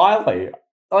her highly?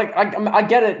 Like, I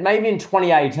get it, maybe in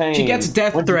 2018. She gets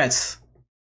death threats.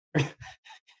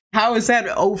 How is that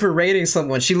overrating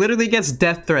someone? She literally gets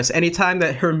death threats anytime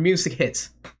that her music hits.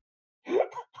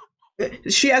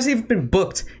 She hasn't even been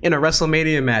booked in a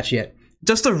WrestleMania match yet.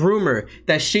 Just a rumor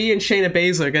that she and Shayna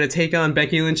Baszler are going to take on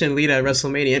Becky Lynch and Lita at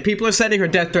WrestleMania. And people are sending her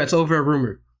death threats over a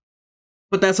rumor.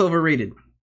 But that's overrated.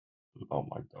 Oh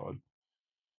my god.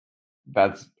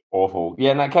 That's awful.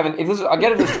 Yeah, no, Kevin, I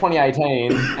get it if it's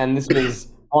 2018 and this was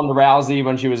Ronda Rousey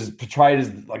when she was portrayed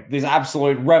as like this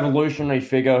absolute revolutionary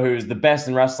figure who's the best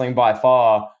in wrestling by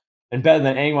far and better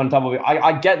than anyone in WWE.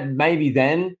 I get maybe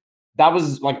then that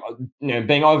was like,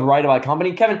 being overrated by the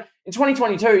company. Kevin, in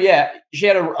 2022, yeah, she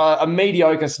had a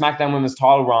mediocre SmackDown Women's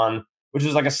title run, which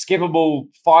was like a skippable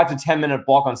 5 to 10 minute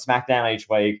block on SmackDown each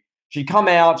week. She'd come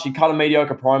out, she'd cut a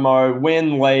mediocre promo,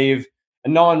 win, leave,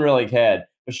 and no one really cared.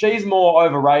 But she's more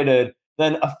overrated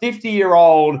than a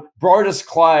 50-year-old Brodus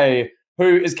Clay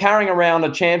who is carrying around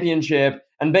a championship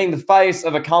and being the face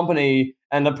of a company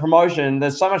and a promotion.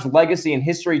 There's so much legacy and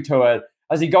history to it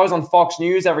as he goes on Fox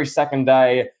News every second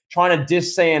day trying to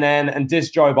diss CNN and diss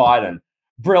Joe Biden.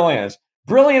 Brilliant.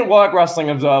 Brilliant work, Wrestling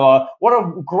Observer. What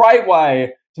a great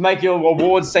way to make your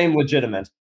awards seem legitimate.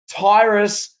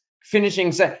 Tyrus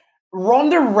finishing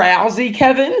Ronda Rousey,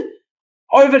 Kevin?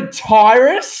 Over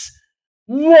Tyrus?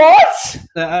 What?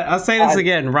 I'll say this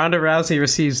again. Ronda Rousey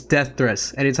receives death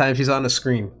threats anytime she's on the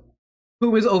screen.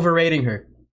 Who is overrating her?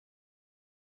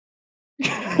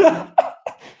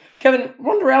 Kevin,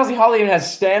 Ronda Rousey hardly even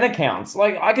has Stan accounts.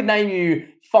 Like, I could name you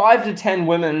 5 to 10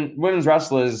 women's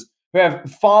wrestlers who have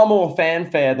far more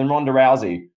fanfare than Ronda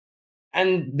Rousey.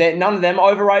 And none of them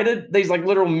overrated. These like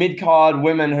literal mid-card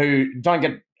women who don't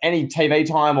get any TV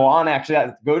time or aren't actually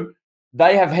that good.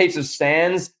 They have heaps of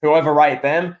stans who overrate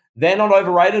them. They're not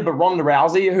overrated, but Ronda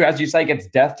Rousey, who, as you say, gets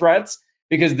death threats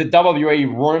because the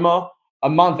WWE rumor a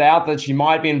month out that she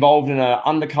might be involved in an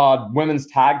undercard women's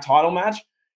tag title match,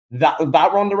 that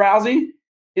Ronda Rousey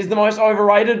is the most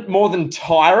overrated, more than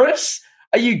Tyrus?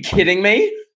 Are you kidding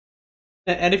me?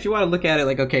 And if you want to look at it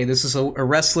like, okay, this is a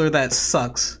wrestler that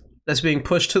sucks, that's being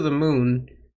pushed to the moon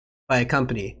by a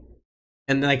company,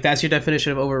 and like that's your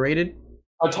definition of overrated?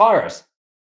 Oh, Tyrus.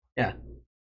 Yeah.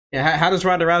 Yeah, how does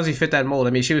Ronda Rousey fit that mold? I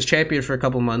mean, she was champion for a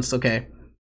couple months, okay.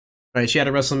 Right, she had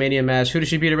a WrestleMania match. Who did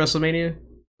she beat at WrestleMania?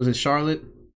 Was it Charlotte?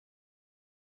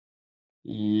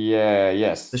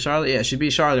 Yes. The Charlotte? Yeah, she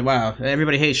beat Charlotte. Wow.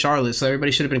 Everybody hates Charlotte, so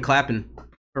everybody should have been clapping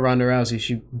for Ronda Rousey.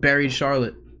 She buried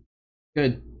Charlotte.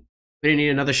 Good. We didn't need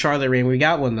another Charlotte reign. We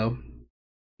got one, though.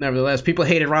 Nevertheless, people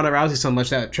hated Ronda Rousey so much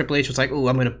that Triple H was like, "Oh,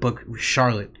 I'm going to book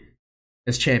Charlotte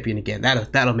as champion again.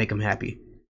 That'll make him happy."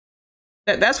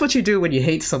 That's what you do when you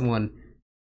hate someone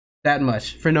that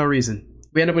much for no reason.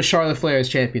 We end up with Charlotte Flair as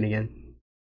champion again.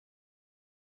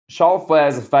 Charlotte Flair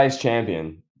is a face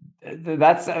champion.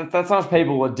 That's how much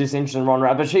people are disinterested in Ronda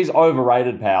Rousey, but she's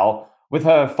overrated, pal. With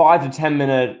her 5 to 10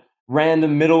 minute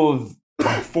random middle of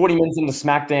 40 minutes into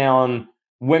SmackDown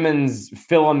women's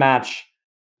filler match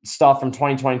stuff from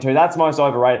 2022, that's most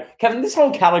overrated. Kevin, this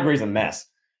whole category is a mess.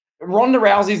 Ronda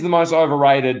Rousey's the most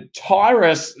overrated.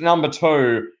 Tyrus, number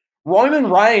 2. Roman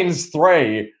Reigns,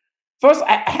 3. First,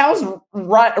 how's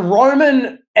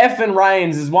Roman effing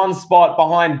Reigns is one spot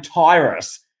behind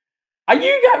Tyrus? Are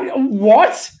you going?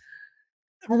 What?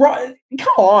 Right?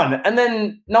 Come on. And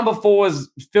then number 4 is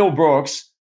Phil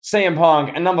Brooks, CM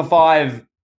Punk, and number 5,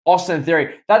 Austin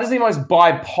Theory. That is the most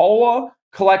bipolar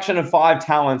collection of 5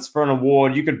 talents for an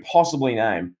award you could possibly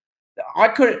name.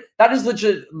 That is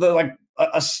legit like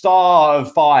a star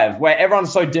of 5 where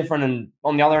everyone's so different and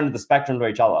on the other end of the spectrum to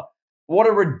each other. What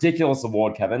a ridiculous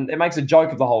award, Kevin. It makes a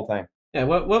joke of the whole thing. Yeah,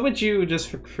 what would you, just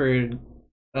for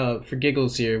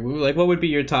giggles here, like what would be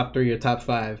your top 3 or top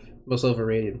 5 most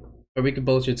overrated? Or we could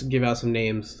both just give out some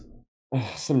names.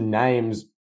 Some names.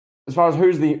 As far as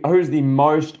who's the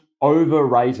most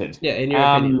overrated. Yeah, in your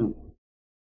opinion.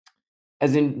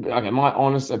 As in, okay, my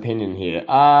honest opinion here.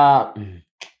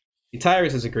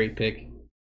 Tyrus is a great pick.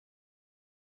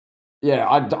 Yeah,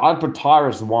 I'd put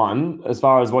Tyrus 1 as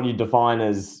far as what you define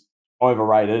as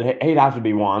overrated. He'd have to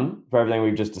be 1 for everything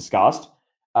we've just discussed.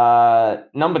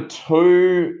 Number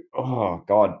 2, oh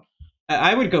god,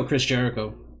 I would go Chris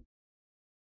Jericho.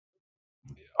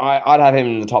 I'd have him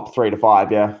in the top 3 to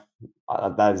 5. Yeah,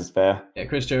 that is fair. Yeah,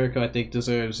 Chris Jericho, I think,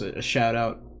 deserves a shout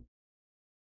out.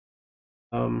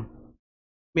 I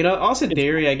mean, Austin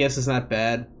Theory, I guess, is not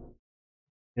bad.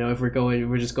 You know, if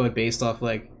we're just going based off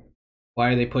like, why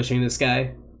are they pushing this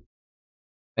guy?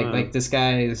 Like this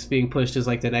guy is being pushed as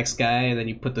like the next guy, and then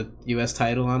you put the U.S.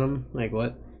 title on him. Like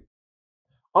what?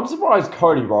 I'm surprised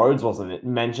Cody Rhodes wasn't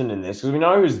mentioned in this because we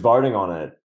know who's voting on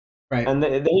it. Right. And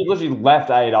he literally left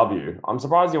AEW. I'm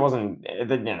surprised he wasn't.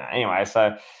 Anyway,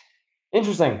 so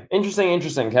interesting,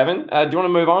 Kevin. Do you want to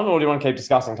move on, or do you want to keep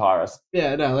discussing Tyrus?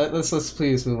 Yeah, no. Let's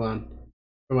please move on.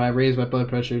 Or I raise my blood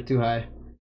pressure too high.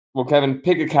 Well, Kevin,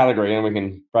 pick a category and we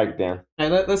can break it down. All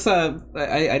right, let's.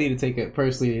 I need to take it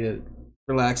personally to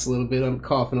relax a little bit. I'm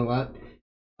coughing a lot.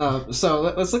 So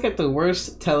let's look at the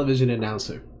worst television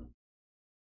announcer.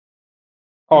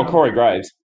 Oh, Corey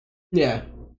Graves. Yeah.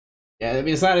 Yeah, I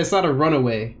mean, it's not a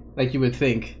runaway like you would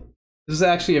think. This is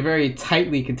actually a very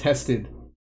tightly contested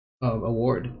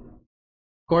award.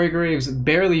 Corey Graves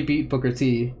barely beat Booker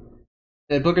T.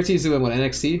 And Booker T's doing what,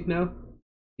 NXT now?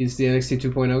 He's the NXT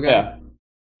 2.0 guy?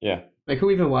 Yeah. Like, who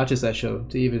even watches that show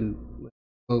to even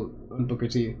vote on Booker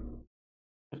T?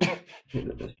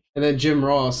 And then Jim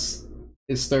Ross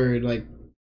is third. Like,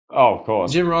 oh, of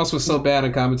course. Jim Ross was so bad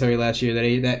on commentary last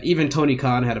year that even Tony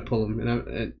Khan had to pull him.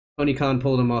 And Tony Khan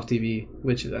pulled him off TV,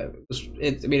 which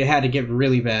it had to get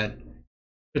really bad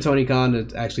for Tony Khan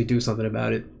to actually do something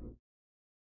about it.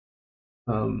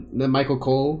 Then Michael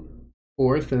Cole,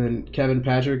 fourth, and then Kevin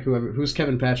Patrick. Who's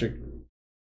Kevin Patrick?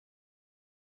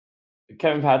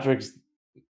 Kevin Patrick's.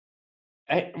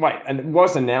 Wait, and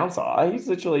worst announcer? He's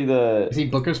literally the. Is he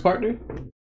Booker's partner?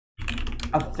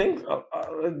 I think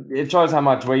it shows how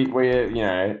much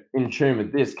we're in tune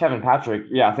with this. Kevin Patrick,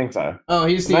 yeah, I think so. Oh,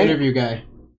 he's the interview guy.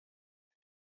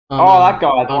 That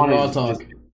guy. The one Raw who's Talk.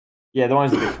 The one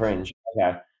who's a bit cringe.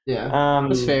 Okay. Yeah.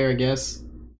 That's fair, I guess.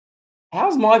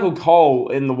 How's Michael Cole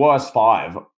in the worst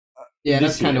 5? Yeah,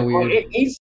 that's kind of weird.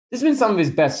 This has been some of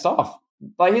his best stuff.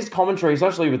 Like his commentary,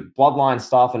 especially with Bloodline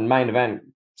stuff and main event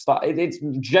stuff, it's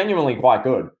genuinely quite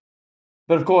good.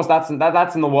 But of course, that's in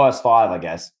the worst 5, I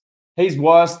guess. He's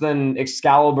worse than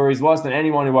Excalibur. He's worse than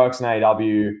anyone who works in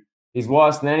AEW. He's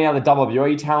worse than any other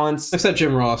WWE talents. Except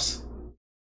Jim Ross.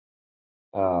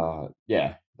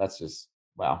 Yeah, that's just,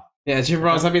 wow. Yeah, Jim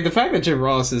Ross. I mean, the fact that Jim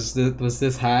Ross was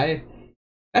this high,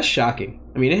 that's shocking.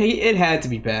 I mean, it had to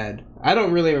be bad. I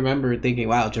don't really remember thinking,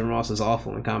 wow, Jim Ross is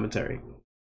awful in commentary.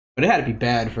 But it had to be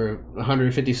bad for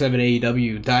 157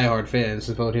 AEW diehard fans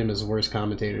to vote him as the worst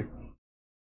commentator.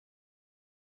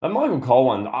 That Michael Cole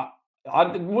one, I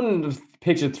wouldn't have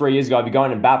pictured 3 years ago I'd be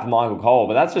going to bat for Michael Cole,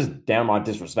 but that's just downright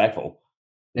disrespectful.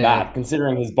 Yeah.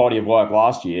 Considering his body of work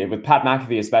last year, with Pat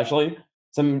McAfee especially,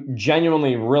 some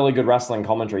genuinely really good wrestling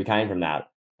commentary came from that.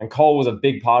 And Cole was a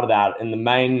big part of that in the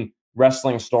main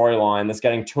wrestling storyline that's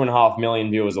getting 2.5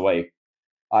 million viewers a week.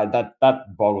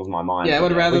 That boggles my mind. Yeah, I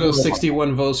would rather those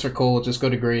 61 votes for Cole just go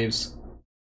to Graves.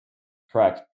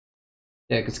 Correct.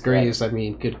 Yeah, because Graves, I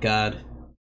mean, good God.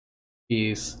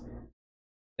 Jeez.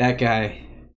 That guy.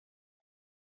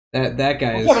 That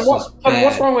guy is Kevin, bad.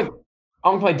 what's wrong with...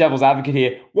 I'm going to play devil's advocate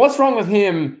here. What's wrong with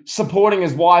him supporting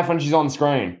his wife when she's on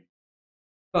screen?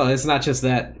 Oh, it's not just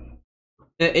that.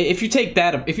 If you take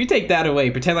that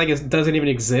away, pretend like it doesn't even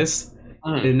exist,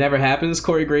 it never happens,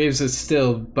 Corey Graves is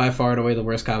still by far and away the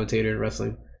worst commentator in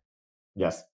wrestling.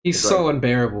 Yes. He's so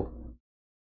unbearable.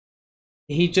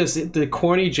 The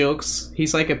corny jokes,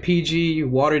 he's like a PG,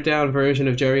 watered down version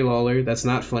of Jerry Lawler that's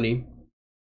not funny.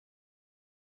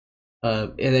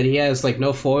 And then he has like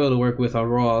no foil to work with on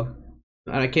Raw.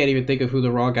 I can't even think of who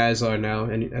the Raw guys are now.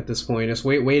 And at this point, it's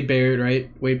Wade Barrett,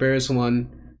 right? Wade Barrett's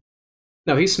one.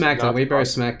 No, he's SmackDown. No, Way better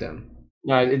SmackDown.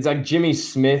 no, it's like Jimmy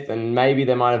Smith, and maybe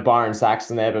they might have Byron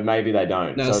Saxton there, but maybe they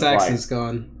don't. No, so Saxton's it's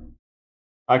gone.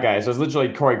 okay, so it's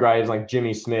literally Corey Graves, like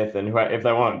Jimmy Smith, and if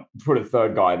they want to put a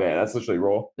third guy there, that's literally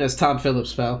Raw. That's Tom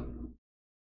Phillips, pal.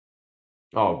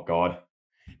 Oh God.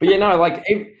 But yeah, no, like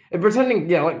if pretending,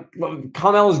 yeah, like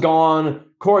Carmella's gone,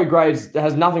 Corey Graves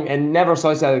has nothing and never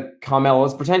associated with Carmella.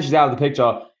 Let's pretend she's out of the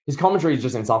picture. His commentary is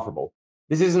just insufferable.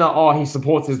 This isn't he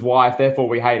supports his wife, therefore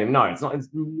we hate him. No, it's not. It's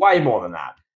way more than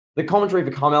that. The commentary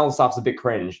for Carmella stuff's a bit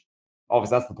cringe.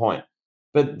 Obviously, that's the point.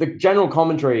 But the general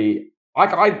commentary,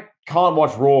 I can't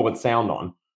watch Raw with sound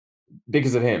on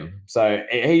because of him. So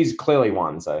he's clearly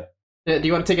won. So do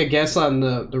you want to take a guess on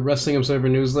the Wrestling Observer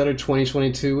Newsletter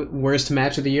 2022 worst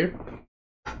match of the year?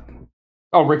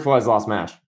 Oh, Ric Flair's last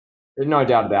match. No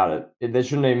doubt about it. There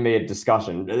shouldn't even be a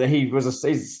discussion.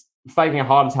 He's faking a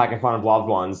heart attack in front of loved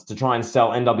ones to try and sell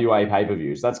NWA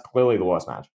pay-per-views. That's clearly the worst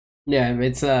match. Yeah,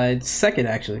 it's second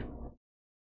actually,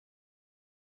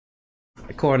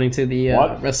 according to the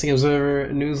Wrestling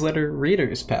Observer Newsletter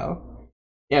readers, pal.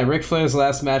 Yeah, Ric Flair's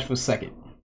last match was second.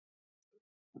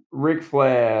 Ric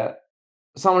Flair,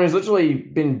 someone who's literally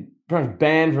been pretty much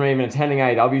banned from even attending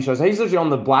AEW shows. He's literally on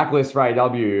the blacklist for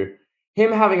AEW.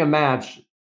 Him having a match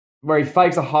where he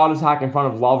fakes a heart attack in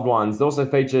front of loved ones. They also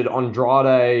featured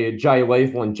Andrade, Jay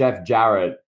Lethal, and Jeff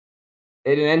Jarrett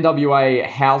in an NWA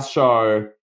house show.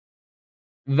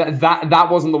 That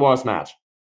wasn't the worst match.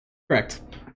 Correct.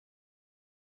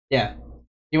 Yeah.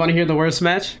 You want to hear the worst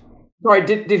match? Sorry,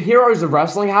 did Heroes of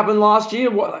Wrestling happen last year?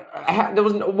 What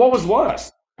was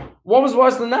worse? What was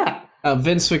worse than that?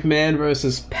 Vince McMahon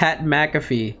versus Pat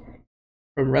McAfee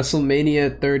from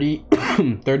WrestleMania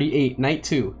 38, Night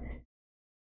 2.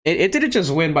 It didn't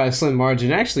just win by a slim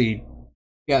margin. It actually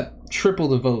got triple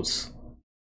the votes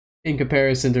in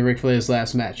comparison to Ric Flair's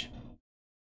last match.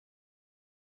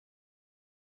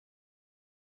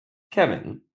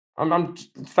 Kevin, I'm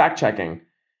fact checking.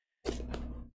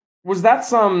 Was that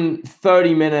some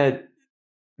 30-minute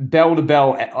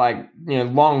bell-to-bell, like,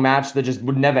 long match that just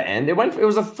would never end? It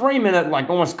was a 3-minute, like,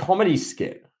 almost comedy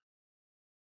skit.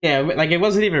 Yeah, like, it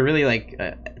wasn't even really, like,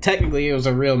 technically it was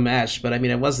a real match, but I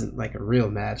mean, it wasn't, like, a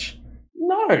real match.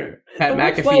 No. Pat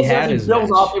McAfee had his match.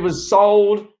 Up, it was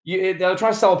sold. They were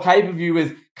trying to sell a pay-per-view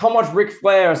with, come watch Ric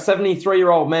Flair, a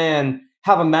 73-year-old man,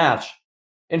 have a match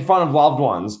in front of loved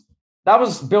ones. That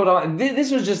was built up. This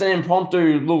was just an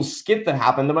impromptu little skit that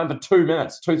happened that went for 3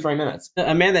 minutes.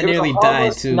 A man that nearly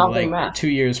died too, like 2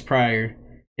 years prior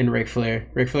in Ric Flair.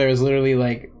 Ric Flair was literally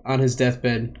like on his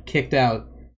deathbed, kicked out.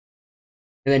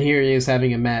 And then here he is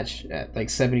having a match at like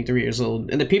 73 years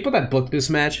old. And the people that booked this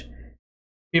match,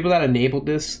 people that enabled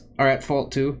this, are at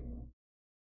fault too.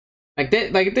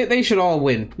 They should all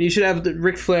win. You should have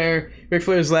Ric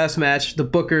Flair's last match, the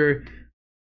booker,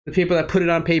 the people that put it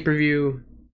on pay-per-view.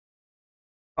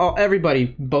 Oh,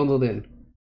 everybody bundled in.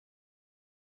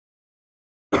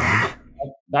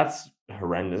 That's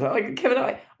horrendous. Like,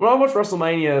 Kevin, when I watched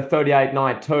WrestleMania 38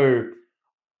 Night 2,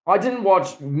 I didn't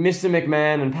watch Mr.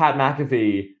 McMahon and Pat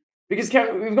McAfee because,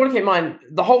 Kevin, we've got to keep in mind,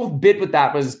 the whole bit with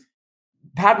that was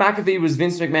Pat McAfee was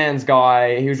Vince McMahon's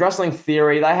guy. He was wrestling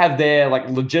Theory. They have their like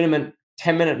legitimate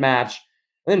 10-minute match.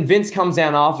 And then Vince comes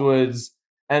down afterwards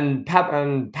and Pat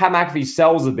McAfee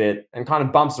sells a bit and kind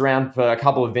of bumps around for a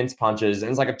couple of Vince punches. And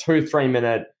it's like a 2-3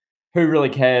 minute, who really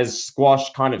cares,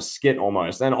 squash kind of skit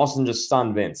almost. And Austin just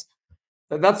stunned Vince.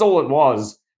 That's all it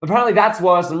was. Apparently that's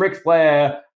worse than Ric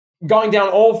Flair going down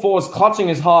all fours, clutching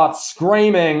his heart,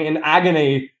 screaming in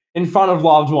agony in front of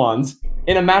loved ones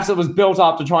in a match that was built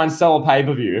up to try and sell a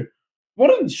pay-per-view.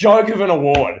 What a joke of an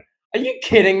award. Are you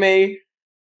kidding me?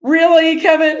 Really,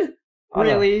 Kevin?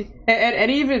 Really?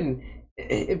 And even...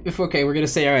 If okay, we're gonna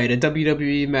say, all right, a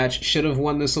WWE match should have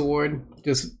won this award.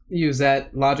 Just use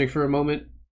that logic for a moment.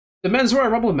 The Men's Royal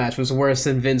Rumble match was worse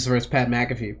than Vince versus Pat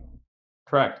McAfee.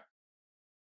 Correct.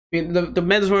 I mean, the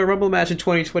Men's Royal Rumble match in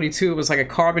 2022 was like a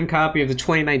carbon copy of the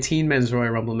 2019 Men's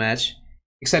Royal Rumble match,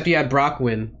 except you had Brock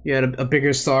win. You had a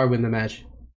bigger star win the match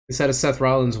instead of Seth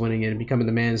Rollins winning it and becoming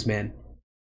the man's man.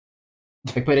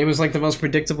 But it was like the most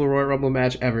predictable Royal Rumble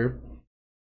match ever.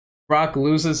 Brock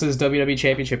loses his WWE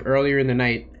Championship earlier in the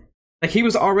night. Like, he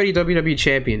was already WWE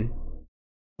Champion.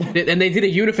 And they did a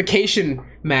unification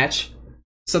match.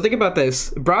 So think about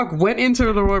this. Brock went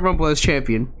into the Royal Rumble as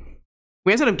champion.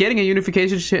 We ended up getting a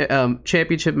unification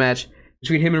championship match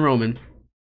between him and Roman.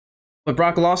 But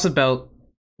Brock lost the belt,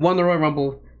 won the Royal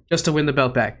Rumble, just to win the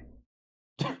belt back.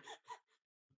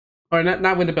 Or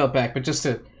not win the belt back, but just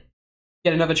to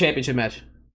get another championship match.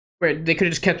 Where they could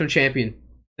have just kept him champion.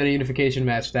 A unification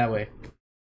match that way.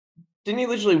 Didn't he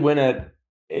literally win it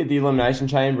the Elimination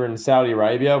Chamber in Saudi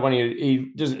Arabia when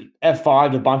he just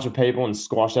F5'd a bunch of people and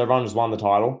squashed everyone, just won the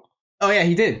title? Oh yeah,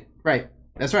 he did. Right,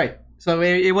 that's right. So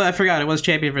I forgot it was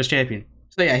champion versus champion.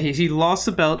 So yeah, he lost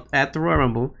the belt at the Royal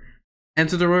Rumble,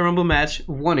 entered the Royal Rumble match,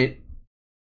 won it,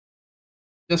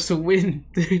 just to win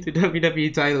the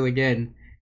WWE title again,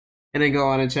 and then go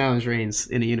on and challenge Reigns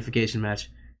in a unification match.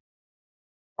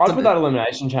 I'd put that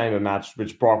Elimination Chamber match,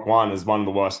 which Brock won, as one of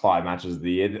the worst 5 matches of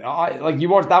the year. You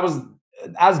watched, that was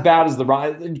as bad as the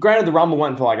Rumble. Granted, the Rumble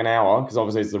went for like an hour, because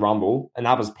obviously it's the Rumble, and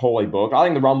that was poorly booked. I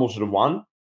think the Rumble should have won.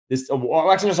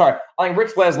 Actually, sorry. I think Ric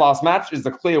Flair's last match is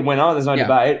the clear winner. There's no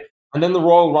debate. And then the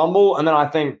Royal Rumble, and then I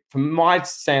think, from my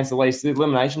stance at least, the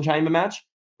Elimination Chamber match,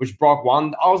 which Brock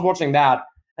won. I was watching that,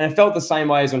 and it felt the same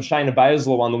way as when Shayna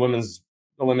Baszler won the Women's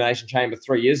Elimination Chamber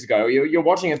 3 years ago. You're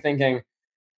watching it thinking,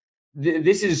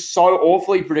 this is so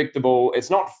awfully predictable. It's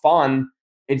not fun.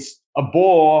 It's a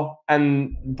bore,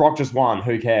 and Brock just won.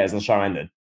 Who cares? And the show ended.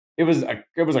 It was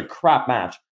a crap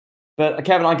match. But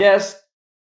Kevin, I guess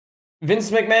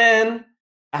Vince McMahon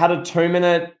had a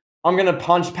 2-minute, I'm going to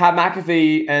punch Pat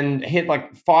McAfee and hit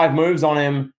like 5 moves on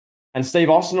him, and Steve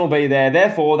Austin will be there.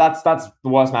 Therefore, that's the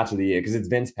worst match of the year, because it's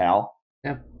Vince, pal.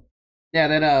 Yeah. Yeah,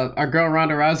 then our girl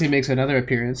Ronda Rousey makes another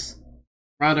appearance.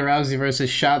 Ronda Rousey versus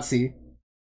Shotzi.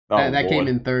 That came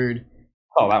in 3rd.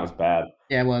 Oh, that was bad.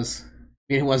 Yeah, it was. I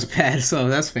mean, it was bad, so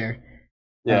that's fair.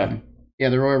 Yeah.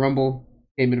 The Royal Rumble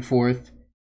came in 4th.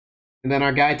 And then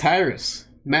our guy Tyrus.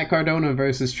 Matt Cardona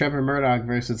versus Trevor Murdoch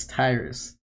versus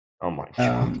Tyrus. Oh my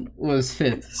God. Was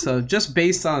 5th. So just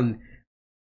based on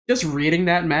just reading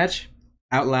that match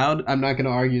out loud, I'm not going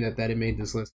to argue that it made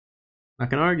this list. Not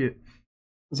going to argue it.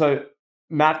 So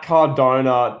Matt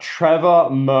Cardona, Trevor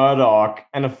Murdoch,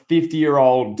 and a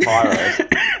 50-year-old Tyrus.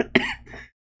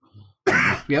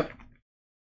 Yep.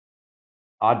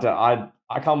 I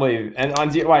can't believe. And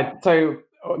wait, so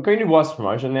can we do worst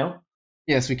promotion now?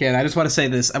 Yes, we can. I just want to say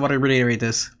this. I want to reiterate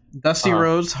this. Dusty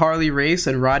Rhodes, Harley Race,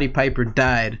 and Roddy Piper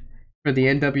died for the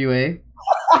NWA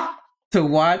to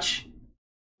watch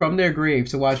from their grave,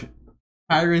 to watch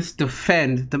Tyrus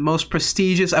defend the most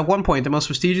prestigious, at one point, the most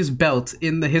prestigious belt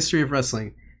in the history of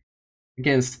wrestling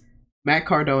against Matt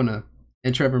Cardona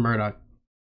and Trevor Murdoch.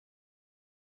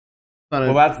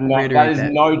 Well, that is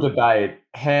no debate.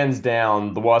 Hands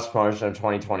down, the worst promotion of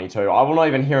 2022. I will not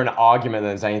even hear an argument that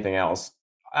there's anything else.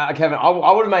 Kevin, I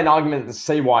would have made an argument that the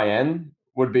CYN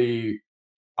would be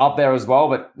up there as well,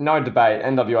 but no debate.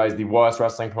 NWA is the worst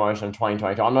wrestling promotion of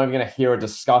 2022. I'm not even going to hear a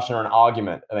discussion or an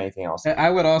argument of anything else. I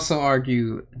would also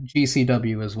argue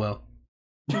GCW as well.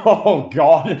 Oh,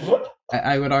 God.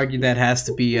 I would argue that has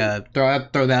to be,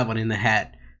 throw that one in the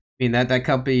hat. I mean, that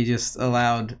company just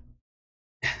allowed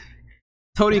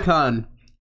Tony Khan.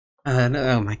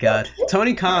 Oh my God.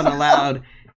 Tony Khan allowed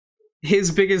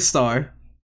his biggest star,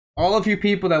 all of you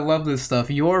people that love this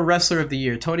stuff, your wrestler of the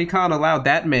year, Tony Khan allowed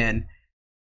that man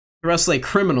to wrestle a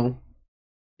criminal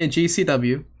in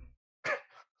GCW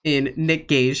in Nick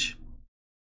Gage.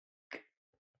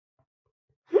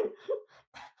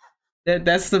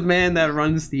 That's the man that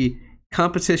runs the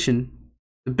competition,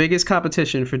 the biggest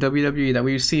competition for WWE that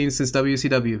we've seen since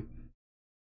WCW.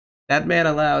 That man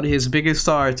allowed his biggest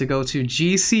star to go to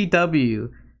GCW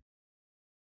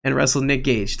and wrestle Nick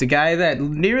Gage, the guy that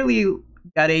nearly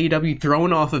got AEW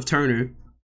thrown off of Turner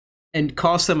and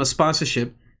cost them a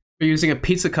sponsorship for using a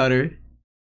pizza cutter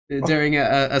during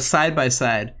a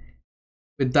side-by-side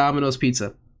with Domino's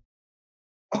Pizza.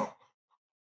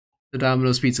 The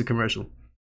Domino's Pizza commercial.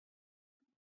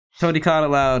 Tony Khan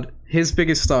allowed his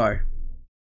biggest star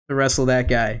to wrestle that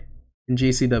guy in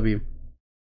GCW.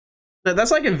 Now,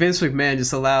 that's like if Vince McMahon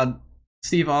just allowed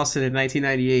Steve Austin in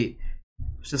 1998.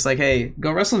 It's just like, hey,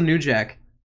 go wrestle New Jack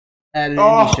at an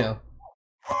indie show.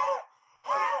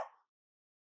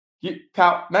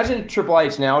 Pal, imagine Triple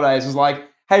H nowadays is like,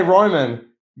 hey, Roman,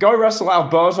 go wrestle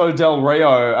Alberto Del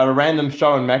Rio at a random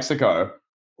show in Mexico.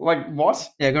 Like, what?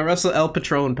 Yeah, go wrestle El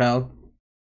Patron, pal.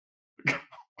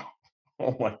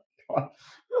 Oh my God.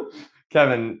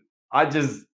 Kevin,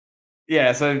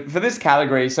 so for this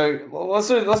category, so let's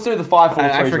do the 5, 4, 3.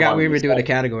 I forgot we were doing a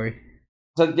category.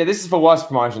 So yeah, this is for worst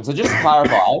promotion. So just to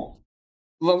clarify,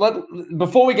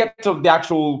 before we get to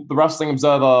the Wrestling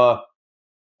Observer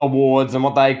Awards and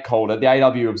what they called it, the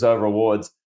AEW Observer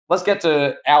Awards, let's get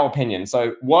to our opinion.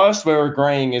 So worst, we're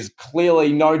agreeing, is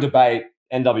clearly no debate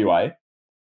NWA.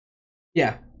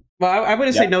 Yeah. Well, I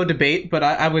wouldn't say no debate, but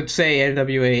I would say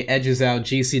NWA edges out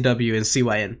GCW and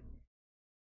CYN.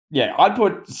 Yeah, I'd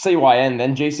put CYN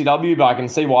then GCW, but I can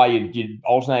see why you'd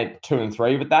alternate 2 and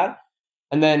 3 with that.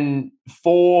 And then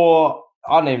 4,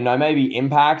 I don't even know, maybe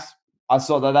Impact. I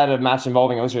saw that they had a match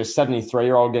involving literally a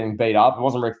 73-year-old getting beat up. It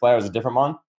wasn't Ric Flair, it was a different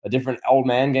one. A different old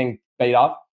man getting beat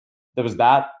up. There was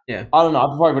that. Yeah. I don't know. I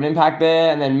probably put Impact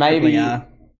there, and then maybe,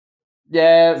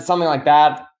 yeah, something like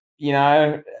that. You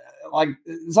know, like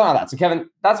something like that. So, Kevin,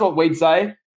 that's what we'd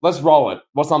say. Let's roll it.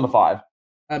 What's number 5?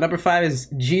 Number 5 is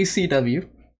GCW.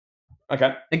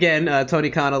 Okay. Again, Tony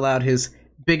Khan allowed his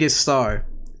biggest star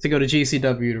to go to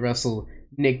GCW to wrestle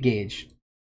Nick Gage.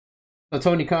 So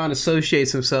Tony Khan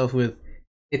associates himself with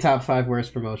a top 5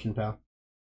 worst promotion, pal.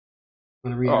 I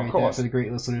want to reiterate that for the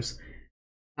great listeners.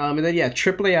 And then, yeah,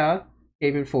 AAA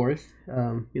came in 4th.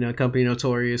 A company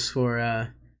notorious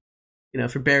for,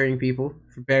 for burying people,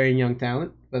 for burying young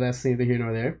talent. But that's neither here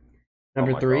nor there.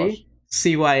 Number 3,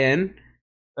 CYN.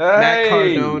 Hey! Matt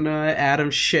Cardona, Adam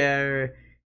Scherr,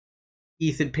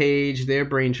 Ethan Page, their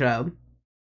brainchild.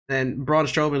 And Braun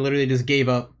Strowman literally just gave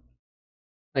up.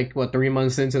 3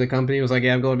 months into the company, was like,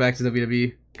 yeah, I'm going back to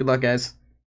WWE. Good luck, guys.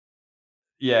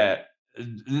 Yeah.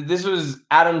 This was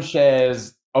Adam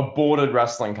Scherr's aborted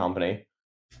wrestling company.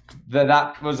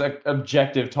 That was an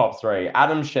objective top 3.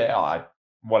 Adam Scherr,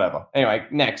 whatever. Anyway,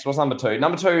 next, what's number 2?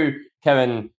 Number 2,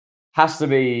 Kevin, has to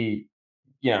be,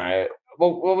 well,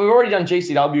 we've already done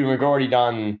GCW and we've already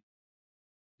done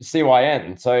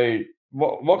CYN. So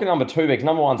what can number 2 be? Because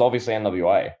number 1's obviously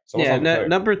NWA. So what's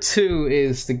number 2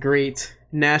 is the Great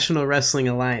National Wrestling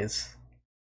Alliance.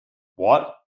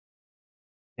 What?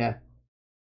 Yeah.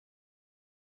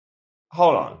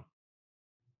 Hold on.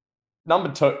 Number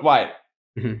 2. Wait.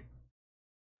 Mm-hmm.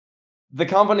 The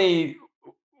company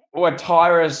where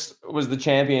Tyrus was the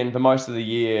champion for most of the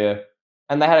year,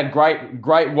 and they had a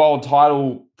great world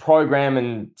title program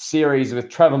and series with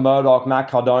Trevor Murdoch, Matt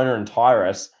Cardona, and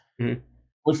Tyrus,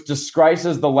 which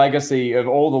disgraces the legacy of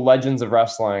all the legends of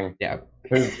wrestling. Yeah.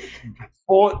 Who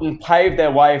fought and paved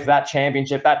their way for that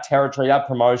championship, that territory, that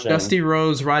promotion. Dusty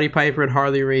Rhodes, Roddy Piper, and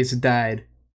Harley Race died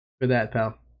for that,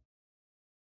 pal.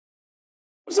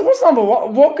 So what's number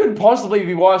 1? What could possibly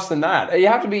be worse than that? You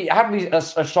have to be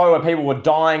a show where people were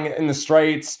dying in the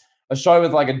streets, a show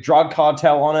with like a drug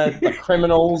cartel on it, the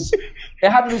criminals. It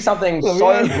had to be something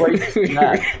so great than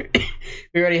that.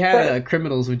 We already had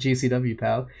criminals with GCW,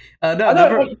 pal.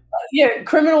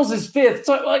 Criminals is 5th.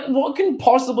 So what can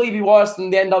possibly be worse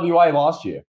than the NWA last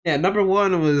year? Yeah, number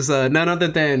 1 was none other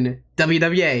than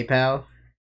WWA, pal.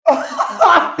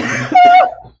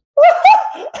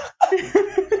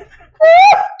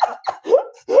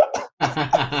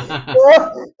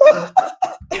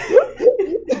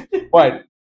 Wait,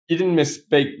 you didn't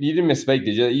misspeak.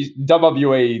 Did you?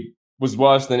 WWE was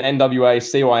worse than NWA,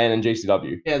 CYN, and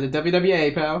GCW. Yeah, the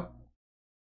WWA, pal.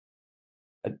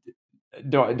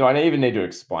 Do I even need to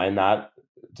explain that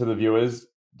to the viewers?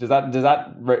 Does that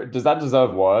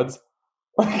deserve words?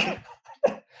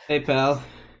 Hey, pal.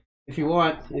 If you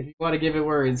want to give it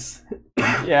words.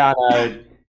 Yeah, I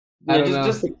know.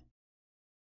 Just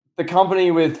the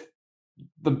company with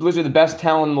literally the best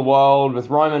talent in the world, with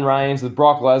Roman Reigns, with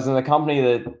Brock Lesnar, the company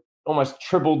that almost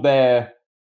tripled their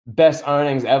best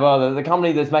earnings ever, the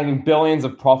company that's making billions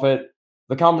of profit,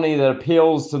 the company that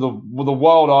appeals to the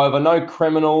world over, no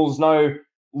criminals, no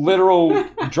literal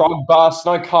drug busts,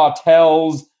 no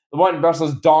cartels. There weren't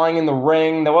wrestlers dying in the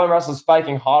ring. There weren't wrestlers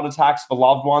faking heart attacks for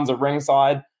loved ones at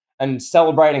ringside and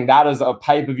celebrating that as a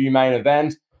pay-per-view main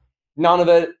event. None of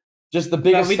it. Just the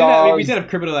biggest stars. We did have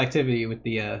criminal activity with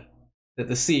the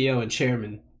CEO and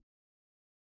chairman.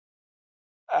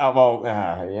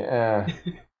 Yeah.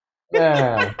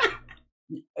 Yeah.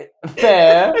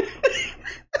 Fair.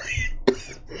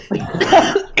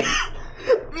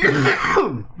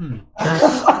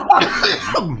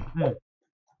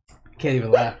 Can't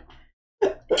even laugh.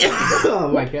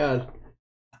 Oh my god.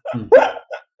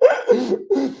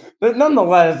 But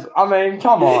nonetheless, I mean,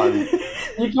 come on.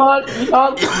 You can't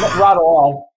rattle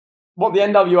off what the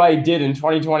NWA did in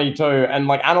 2022 and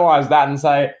analyze that and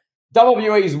say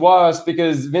WWE's worse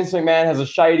because Vince McMahon has a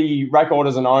shady record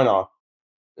as an owner.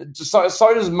 So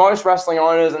does most wrestling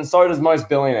owners, and so does most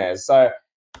billionaires. So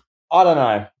I don't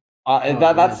know.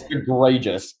 That's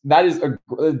egregious.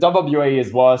 WWE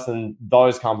is worse than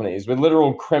those companies with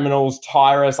literal criminals.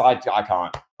 Tyrus, I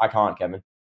can't, Kevin.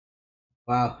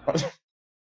 Wow.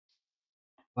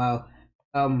 Wow.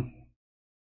 All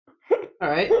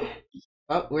right.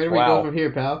 Oh, where do we go from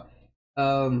here, pal?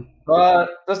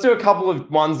 Let's do a couple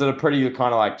of ones that are pretty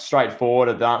kind of straightforward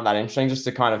and aren't that interesting, just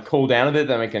to kind of cool down a bit.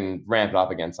 Then we can ramp it up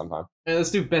again sometime. Yeah,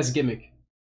 let's do best gimmick.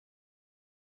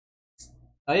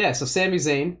 So Sami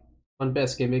Zayn won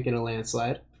best gimmick in a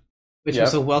landslide, which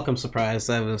was a welcome surprise.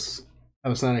 I was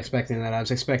not expecting that. I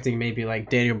was expecting maybe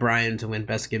Daniel Bryan to win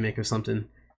best gimmick or something.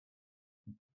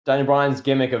 Daniel Bryan's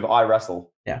gimmick of I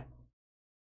wrestle. Yeah.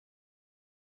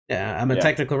 Yeah, I'm a Yeah.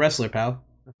 technical wrestler, pal.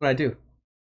 That's what I do.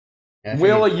 Yeah, I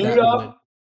Wheeler figured that would win. Yuta,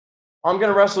 I'm going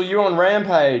to wrestle you on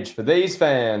Rampage for these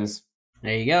fans.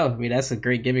 There you go. I mean, that's a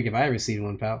great gimmick if I ever seen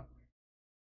one, pal.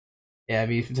 Yeah, I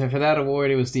mean, for that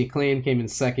award, it was the Acclaim came in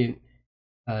second.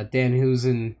 Dan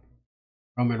Husen,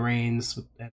 Roman Reigns with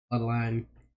that bloodline,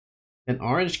 and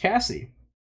Orange Cassidy.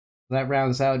 That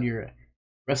rounds out your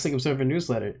Wrestling Observer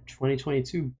Newsletter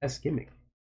 2022 Best Gimmick.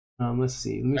 Let's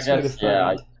see. Let me I try to guess, yeah.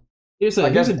 find. Here's I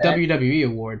a guess WWE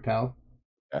award, pal.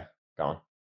 yeah, go on.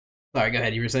 Sorry, go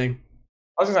ahead. You were saying?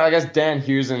 I was gonna say, I guess Dan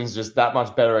Husen's just that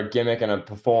much better a gimmick and a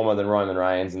performer than Roman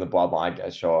Reigns in the Bloodline. I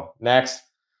guess, sure. Next,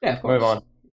 Yeah, of course. move on.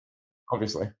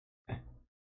 Obviously. I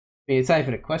mean, it's not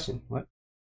even a question. What?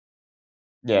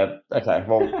 Yeah. Okay.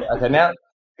 Well. Okay. Now.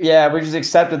 Yeah, we just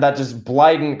accepted that just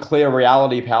blatant, clear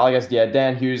reality, pal. I guess. Yeah.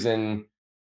 Dan Husen.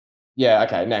 Yeah.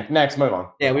 Okay. Next. Move on.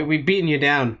 Yeah, we've beaten you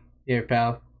down here,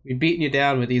 pal. We've beaten you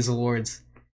down with these awards.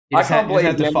 You I just can't believe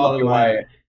have the to follow the line. NWA.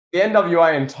 The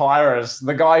NWA and Tyrus,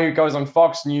 the guy who goes on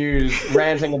Fox News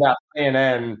ranting about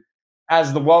CNN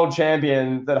as the world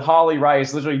champion that Harley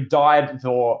Race literally died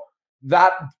for.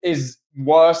 That is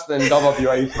worse than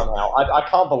WWE somehow. I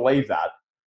can't believe that.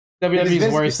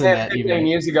 WWE's worse than that. 15 Even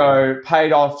years ago,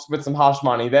 paid off with some hush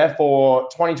money. Therefore,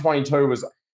 2022 was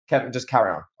just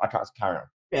carry on. I can't carry on.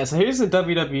 yeah. So here's the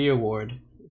WWE award,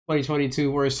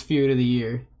 2022 Worst Feud of the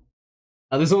Year.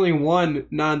 There's only one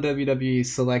non-WWE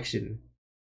selection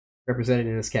represented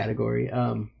in this category.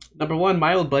 Number one,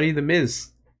 my old buddy The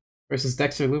Miz versus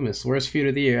Dexter Lumis, worst feud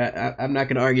of the year. I'm not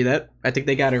gonna argue that. I think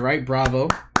they got it right. Bravo.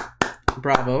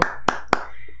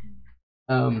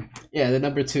 Yeah, the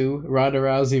number two, Ronda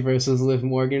Rousey versus Liv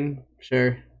Morgan.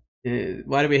 Sure.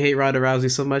 Why do we hate Ronda Rousey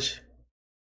so much?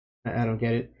 I don't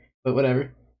get it, but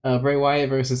whatever. Bray Wyatt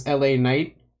versus LA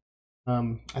Knight.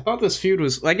 I thought this feud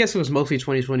was. I guess it was mostly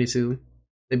 2022.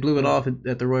 They blew it off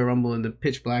at the Royal Rumble in the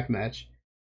Pitch Black match.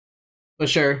 But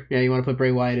sure, yeah, you want to put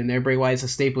Bray Wyatt in there. Bray Wyatt's a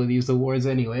staple of these awards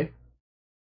anyway.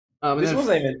 This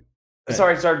wasn't even.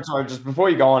 Sorry. Just before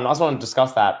you go on, I just want to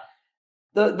discuss that.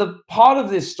 The part of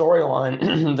this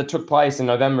storyline that took place in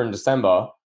November and December,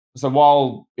 so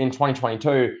while in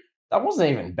 2022, that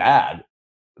wasn't even bad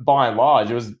by and large.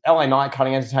 It was LA Knight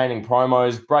cutting entertaining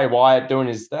promos, Bray Wyatt doing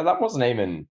his. That wasn't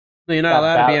even. No, you're not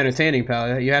allowed to be entertaining,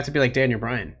 pal. You have to be like Daniel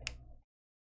Bryan.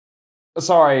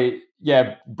 Sorry,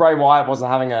 yeah, Bray Wyatt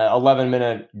wasn't having a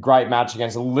 11-minute great match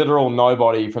against a literal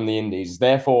nobody from the Indies.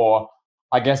 Therefore,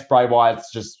 I guess Bray Wyatt's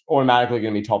just automatically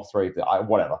going to be top three.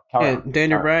 Whatever.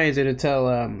 Daniel Bryan didn't tell.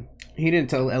 He didn't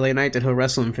tell LA Knight that he'll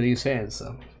wrestle him for these fans.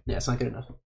 So yeah, it's not good enough.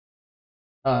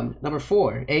 Number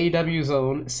four, AEW's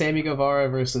own Sammy Guevara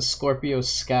versus Scorpio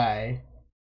Sky.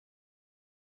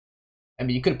 I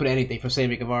mean, you could have put anything for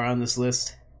Sammy Guevara on this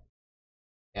list.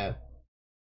 Yeah.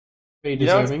 Pretty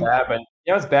deserving.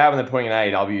 It's bad when they're putting an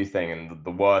AEW thing and the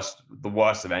worst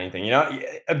of anything.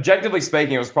 Objectively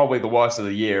speaking, it was probably the worst of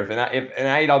the year. If an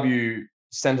AEW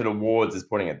centered awards is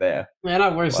putting it there, man,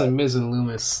 not worse than Miz and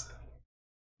Loomis.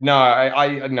 No,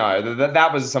 I no,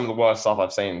 that was some of the worst stuff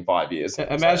I've seen in 5 years.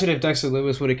 Imagine if Dexter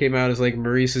Loomis would have came out as like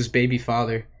Maurice's baby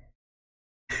father.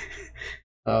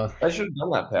 They should have done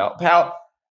that, pal.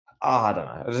 I don't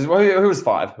know. Who was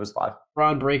five? Who was five?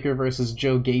 Ron Breakker versus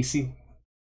Joe Gacy.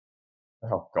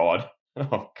 Oh God.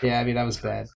 Yeah, I mean that was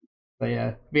bad. But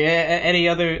yeah,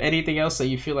 anything else that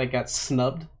you feel like got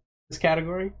snubbed this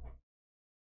category?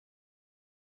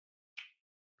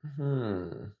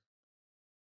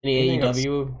 Any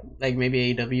AEW, like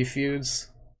maybe AEW feuds?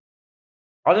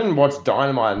 I didn't watch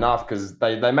Dynamite enough because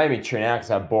they made me tune out because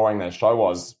how boring their show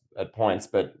was at points.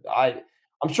 But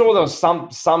I'm sure there was some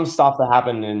stuff that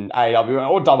happened in AEW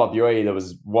or WWE that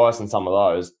was worse than some of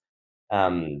those. I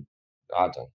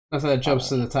don't. That's that jumps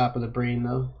to the top of the brain,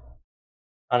 though.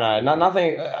 I know,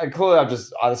 nothing. Clearly, I've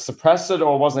just either suppressed it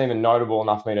or it wasn't even notable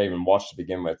enough for me to even watch to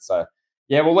begin with. So,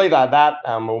 yeah, we'll leave that at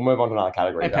that. We'll move on to another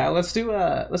category. Okay, let's do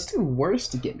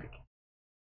worst gimmick.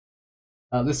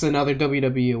 This is another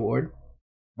WWE award.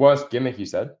 Worst gimmick, you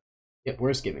said? Yep,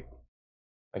 worst gimmick.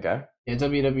 Okay. Yeah,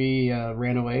 WWE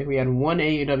ran away. We had one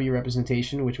AEW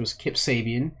representation, which was Kip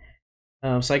Sabian.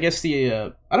 So I guess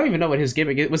I don't even know what his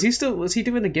gimmick is. Was he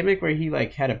doing the gimmick where he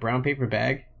like had a brown paper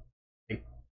bag?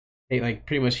 Like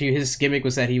pretty much his gimmick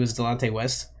was that he was Delonte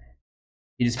West.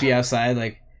 He'd just be outside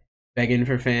like begging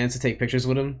for fans to take pictures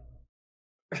with him.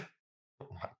 Oh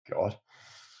my God.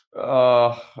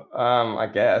 I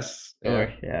guess.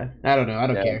 Or yeah. I don't know. I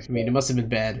don't care. I mean, it must have been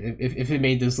bad. If it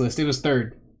made this list, it was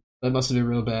third. That must have been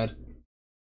real bad.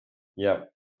 Yep.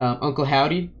 Uncle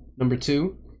Howdy, number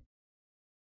 2.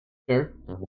 Sure.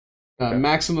 Okay.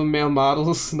 Maximum Male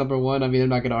Models, number 1. I mean, I'm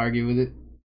not going to argue with it.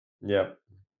 Yep.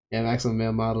 Yeah, Maximum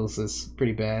Male Models is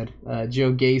pretty bad.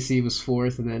 Joe Gacy was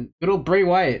 4th, and then good old Bray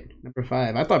Wyatt, number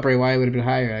 5. I thought Bray Wyatt would have been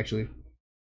higher, actually.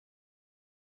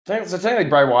 So technically,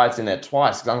 Bray Wyatt's in there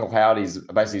twice because Uncle Howdy's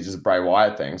basically just a Bray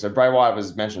Wyatt thing. So Bray Wyatt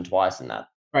was mentioned twice in that.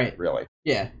 Right. Really.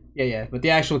 Yeah. But the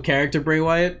actual character Bray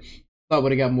Wyatt, I thought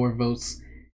would have got more votes.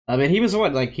 And he was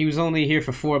he was only here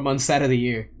for 4 months out of the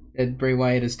year. And Bray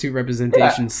Wyatt has 2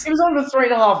 representations. Yeah, he was on for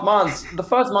 3.5 months. The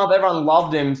first month, everyone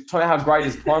loved him, talking about how great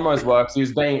his promos were. He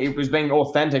was being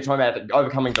authentic, talking about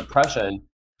overcoming depression.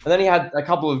 And then he had a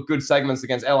couple of good segments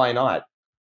against LA Knight.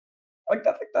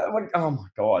 Oh my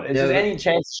god! Is there any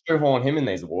chance to shoehorn him in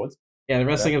these awards? Yeah, the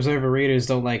Wrestling Observer readers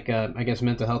don't like, I guess,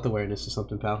 mental health awareness or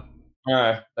something, pal.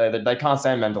 No, they can't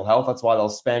stand mental health. That's why they'll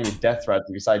spam you death threats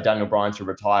if you say Daniel Bryan should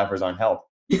retire for his own health.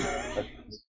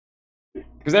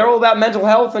 Because they're all about mental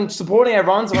health and supporting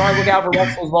everyone. So when I look out for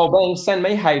wrestlers' well-being, send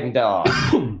me hate and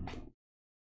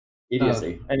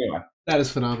idiocy. Anyway, that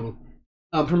is phenomenal.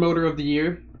 Promoter of the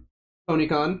year, Tony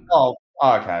Khan. Oh,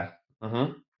 okay.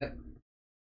 Mm-hmm.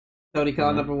 Tony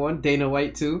Khan, number 1. Dana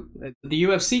White, 2. The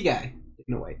UFC guy,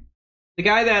 Dana White. The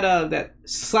guy that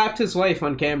slapped his wife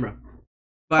on camera.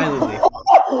 Violently.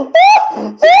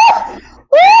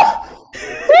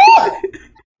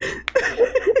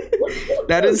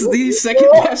 That is the second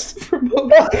best promoter.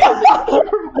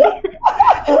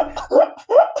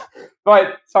 Right,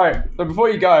 sorry. So before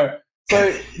you go,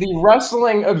 so the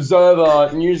Wrestling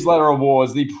Observer Newsletter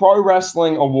Awards, the Pro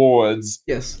Wrestling Awards.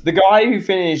 Yes. The guy who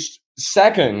finished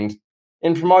second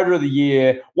in Promoter of the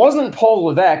Year wasn't Paul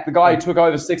Levesque, the guy who took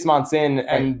over 6 months in,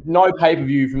 and no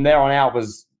pay-per-view from there on out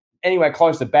was anywhere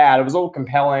close to bad. It was all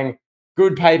compelling,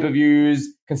 good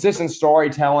pay-per-views, consistent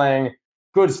storytelling,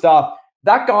 good stuff.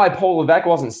 That guy, Paul Levesque,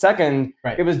 wasn't second.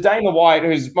 Right. It was Dana White,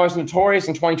 who's most notorious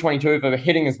in 2022 for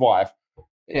hitting his wife.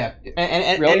 Yeah,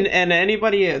 and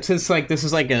anybody, since this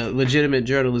is a legitimate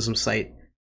journalism site,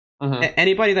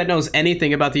 anybody that knows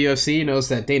anything about the UFC knows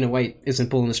that Dana White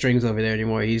isn't pulling the strings over there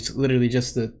anymore. He's literally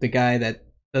just the guy that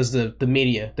does the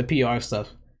media, the PR stuff.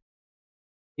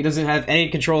 He doesn't have any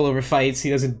control over fights. He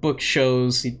doesn't book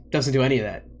shows. He doesn't do any of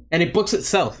that. And it books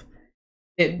itself.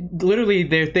 It literally,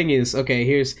 their thing is, okay,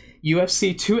 here's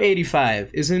UFC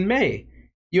 285 is in May.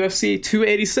 UFC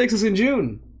 286 is in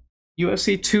June.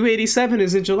 UFC 287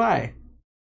 is in July.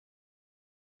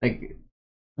 And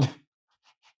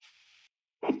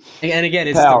again,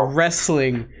 it's the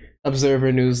Wrestling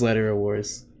Observer Newsletter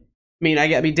Awards. I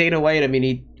mean, Dana White. I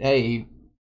mean, hey,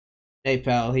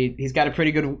 pal, he's got a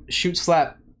pretty good shoot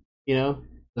slap, So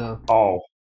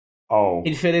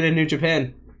he'd fit in New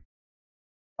Japan.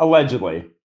 Allegedly.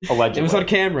 It was on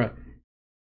camera.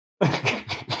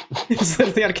 It was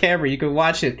literally on camera. You can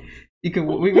watch it. We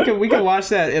can watch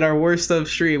that in our worst of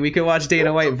stream. We can watch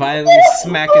Dana White violently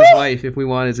smack his wife if we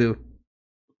wanted to.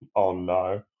 Oh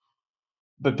no.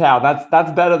 But pal,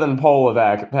 that's better than Paul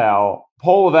Levesque, pal.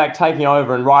 Paul Levesque taking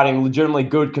over and writing legitimately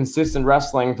good, consistent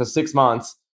wrestling for 6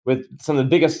 months with some of the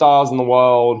biggest stars in the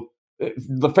world,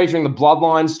 featuring the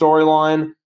Bloodline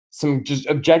storyline, some just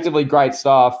objectively great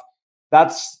stuff.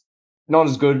 That's not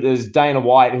as good as Dana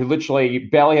White, who literally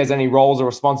barely has any roles or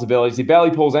responsibilities. He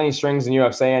barely pulls any strings in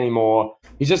UFC anymore.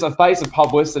 He's just a face of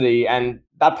publicity, and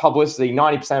that publicity,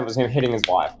 90% was him hitting his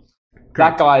wife.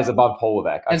 That guy is above Paul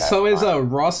Levesque. Okay, and so is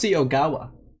Rossi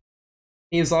Ogawa.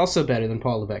 He is also better than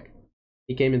Paul Levesque.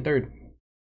 He came in 3rd.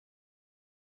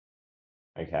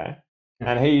 Okay.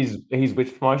 And he's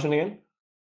which promotion again?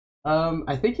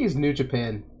 I think he's New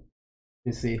Japan.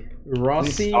 Let's see.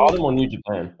 Rossi Stardom or New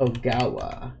Japan?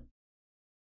 Ogawa.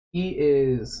 He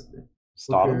is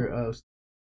Stardom. Booker of...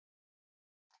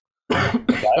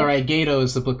 Alright, Gato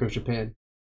is the Booker of Japan.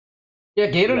 Yeah,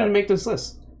 Gato didn't make this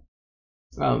list.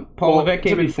 Paul Levesque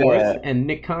came in 4th, and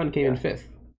Nick Khan came in 5th.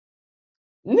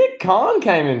 Nick Khan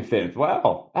came in 5th.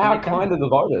 Wow. How kind of the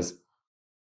voters.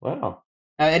 Wow.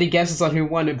 Any guesses on who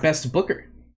won Best Booker?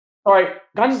 All right,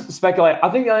 can I just speculate? I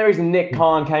think the only reason Nick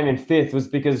Khan came in 5th was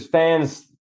because fans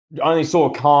only saw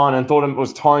Khan and thought it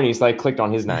was Tony, so they clicked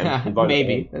on his name. And voted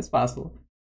Maybe. That's possible.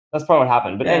 That's probably what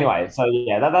happened. But anyway, so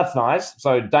yeah, that's nice.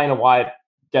 So Dana White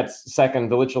gets 2nd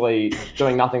for literally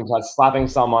doing nothing besides slapping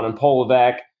someone, and Paul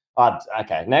Levesque.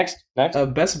 Okay, next.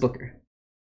 Best Booker.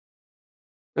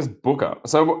 Best Booker.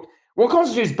 So what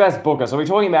constitutes Best Booker? So are we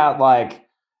talking about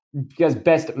because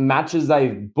best matches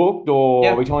they've booked, or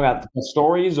are we talking about the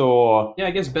stories, or? Yeah,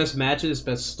 I guess best matches,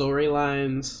 best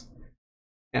storylines.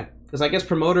 Yeah, because I guess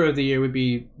Promoter of the Year would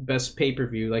be best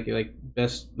pay-per-view, like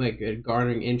best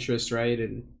garnering interest, right,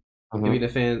 and giving the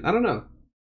fans. I don't know.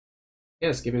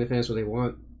 Yes, giving the fans what they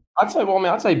want. I'd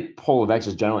say Paul Levesque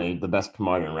is generally the best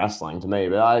promoter in wrestling to me,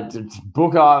 but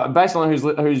Booker, based on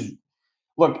who's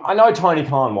look, I know Tony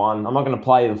Khan won. I'm not going to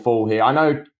play the fool here. I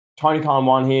know Tony Khan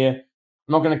won here.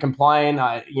 I'm not going to complain.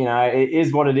 It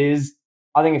is what it is.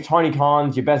 I think if Tony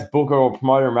Khan's your best booker or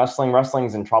promoter in wrestling,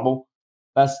 wrestling's in trouble.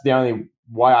 That's the only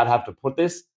way I'd have to put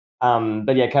this.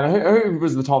 But yeah, Kevin, who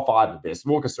was the top 5 of this?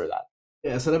 Walk us through that.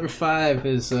 Yeah, so number 5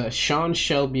 is Sean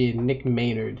Shelby and Nick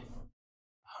Maynard.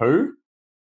 Who?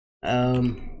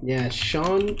 Yeah,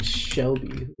 Sean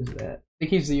Shelby. Who's that? I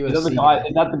think he's the UFC. Is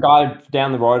that the guy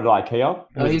down the road at IKEA?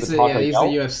 Oh, he's the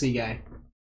UFC guy.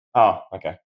 Oh,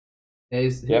 okay.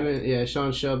 Yeah,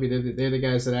 Sean Shelby. They're the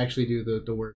guys that actually do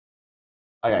the work.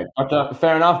 Okay,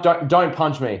 fair enough. Don't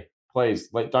punch me, please.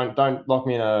 Like, don't lock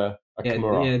me in a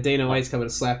kimura. Yeah, Dana White's coming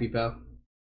to slap you, pal.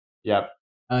 Yep.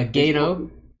 Gato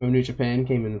from New Japan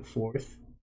came in 4th.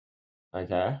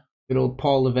 Okay. Good old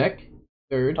Paul Levesque,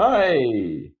 3rd.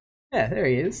 Hey. Yeah, there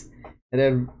he is. And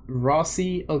then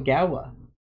Rossi Ogawa.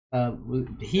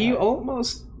 He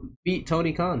almost beat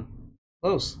Tony Khan.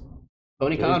 Close.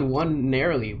 Tony Khan won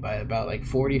narrowly by about like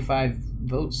 45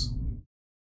 votes.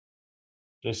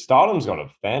 Just Stardom's got a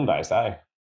fan base, eh?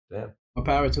 Yeah. More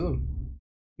power to him.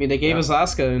 I mean, they gave us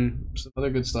Asuka and some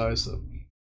other good stars, so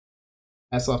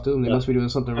hats off to them. They must be doing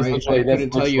something right. I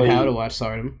couldn't tell you how to watch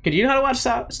Stardom. Could you know how to watch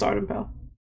Stardom, pal?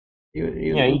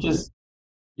 You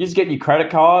just get your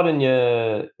credit card and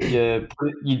you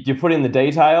put in the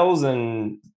details,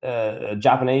 and a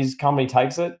Japanese company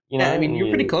takes it. I mean, you're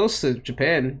pretty close to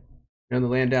Japan. You're on the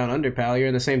land down under, pal. You're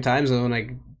in the same time zone.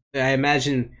 Like, I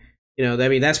imagine,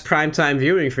 that's prime time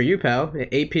viewing for you, pal. At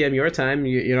 8 p.m. your time,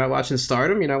 you're not watching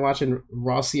Stardom. You're not watching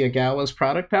Rossi Ogawa's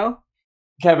product, pal.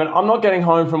 Kevin, I'm not getting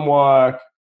home from work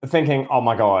thinking, oh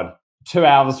my god, 2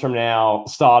 hours from now,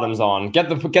 Stardom's on. Get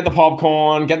the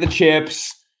popcorn, get the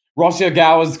chips. Rossi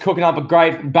Ogawa's cooking up a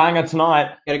great banger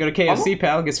tonight. Gotta go to KFC,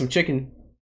 pal. Get some chicken.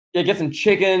 Yeah, get some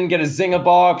chicken. Get a zinger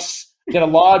box. Get a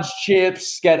large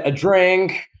chips. Get a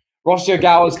drink. Rossi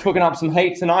Ogawa's cooking up some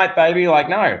heat tonight, baby. Like,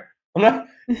 no, I'm not.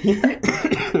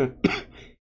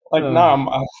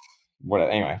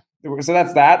 Whatever. Anyway, so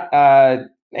that's that.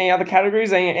 Any other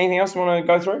categories? Anything else you want to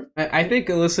go through? I think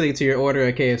listening to your order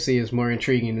at KFC is more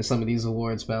intriguing than some of these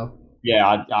awards, pal.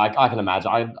 Yeah, I can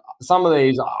imagine. Some of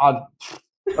these,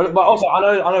 but also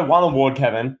I know one award,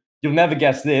 Kevin. You'll never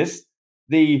guess this.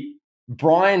 The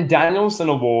Bryan Danielson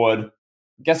Award.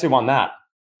 Guess who won that?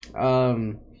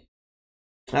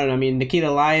 I don't know. I mean,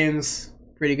 Nikita Lyons,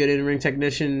 pretty good in-ring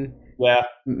technician. Yeah.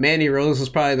 Mandy Rose was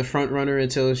probably the front runner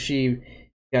until she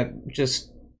got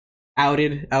just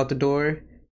outed out the door.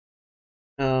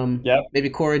 Maybe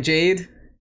Cora Jade.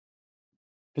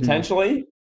 Potentially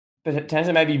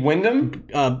maybe Wyndham.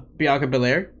 Bianca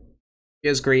Belair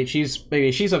is great.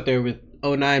 She's up there with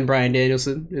 09 Bryan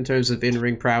Danielson in terms of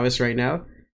in-ring prowess right now.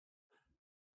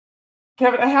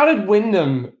 Kevin, how did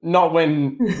Wyndham not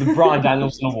win the Bryan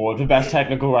Danielson Award for Best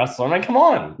Technical Wrestler? I mean, come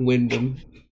on. Wyndham.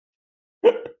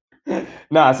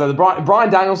 No, so the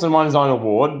Bryan Danielson won his own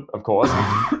award, of course.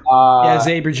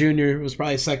 Sabre Jr. was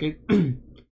probably second.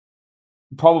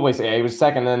 Probably, yeah, he was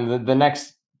second. And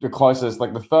the closest,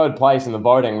 like the third place in the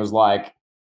voting was like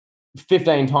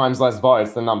 15 times less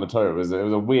votes than number 2. It was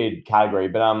a weird category,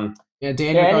 but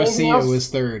Daniel Garcia was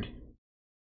third.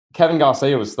 Kevin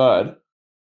Garcia was third.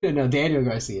 No, Daniel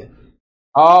Garcia.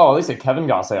 Oh, at least said Kevin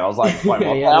Garcia. I was like, wait,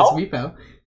 what? Yeah, that's me, pal.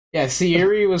 Yeah,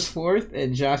 Sierra was 4th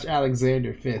and Josh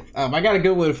Alexander 5th. I got a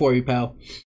good one for you, pal.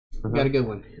 Mm-hmm. Got a good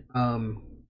one.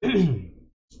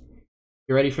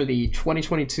 You ready for the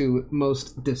 2022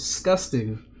 most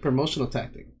disgusting promotional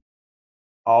tactic?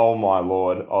 Oh my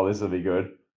lord! Oh, this will be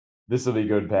good. This will be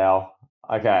good, pal.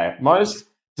 Okay, most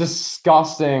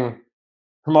disgusting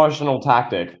promotional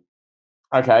tactic.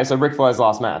 Okay, so Ric Flair's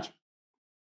last match.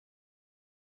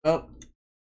 Oh.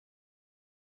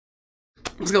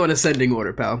 Let's go in ascending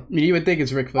order, pal. I mean, you would think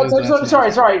it's Ric Flair's last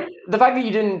match. Sorry. The fact that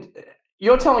you didn't...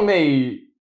 You're telling me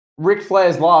Ric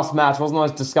Flair's last match wasn't the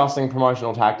most disgusting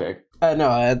promotional tactic?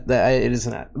 No, it is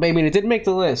not. But I mean, it did make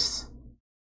the list,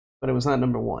 but it was not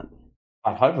number 1.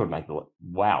 I'd hope it would make the list.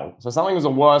 Wow. So something was a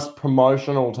worse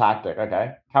promotional tactic.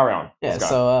 Okay, carry on. Yeah,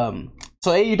 so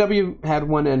AEW had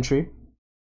one entry.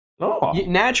 Oh,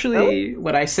 naturally, really?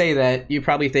 When I say that, you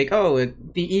probably think, oh, the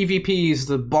EVPs,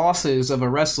 the bosses of a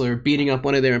wrestler beating up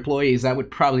one of their employees, that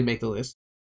would probably make the list.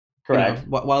 Correct.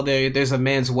 While there's a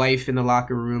man's wife in the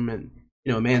locker room and,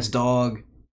 a man's dog,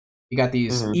 you got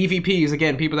these EVPs,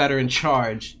 again, people that are in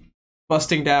charge,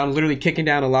 busting down, literally kicking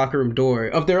down a locker room door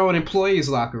of their own employee's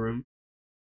locker room.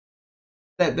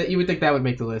 That you would think that would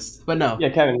make the list, but no. Yeah,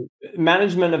 Kevin,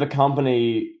 management of a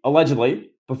company allegedly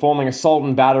performing assault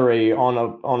and battery on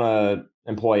a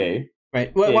employee.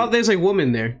 Right. Well, there's a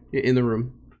woman there in the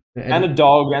room. And a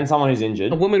dog and someone who's a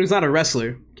injured. woman who's not a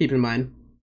wrestler. Keep in mind.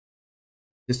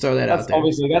 Just throw that That's out there.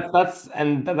 obviously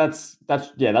that's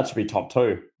that should be top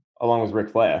two along with Ric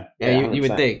Flair. Yeah, you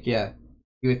would 100%. think. Yeah,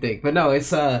 you would think. But no,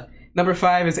 it's number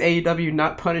 5 is AEW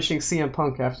not punishing CM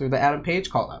Punk after the Adam Page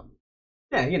call out.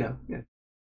 Yeah, yeah,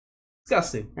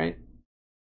 disgusting, right?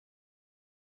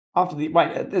 After the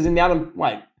is in the Adam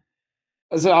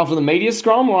is it after the media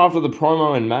scrum or after the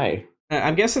promo in May?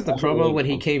 I'm guessing the promo when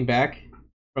he came back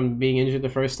from being injured the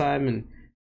first time, and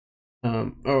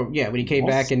when he came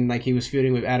back and like he was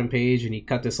feuding with Adam Page and he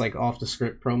cut this like off the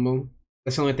script promo.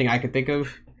 That's the only thing I could think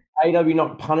of. AEW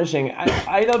not punishing.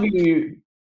 AEW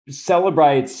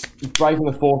celebrates breaking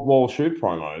the fourth wall shoot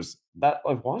promos. That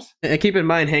like what? And keep in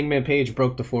mind, Hangman Page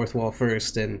broke the fourth wall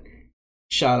first and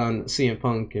shot on CM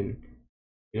Punk, and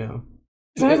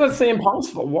Sounds like CM Punk's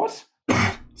for what?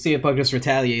 CM Punk just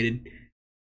retaliated.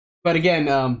 But again,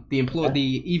 the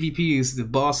EVPs, the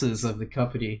bosses of the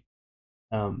company,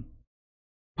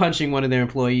 punching one of their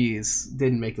employees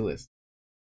didn't make the list.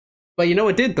 But you know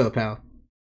what did though, pal?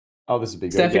 Oh, this would be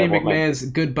good. Stephanie McMahon's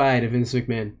goodbye to Vince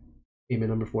McMahon came in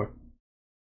number 4.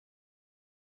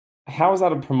 How is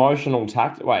that a promotional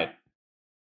tactic? Wait.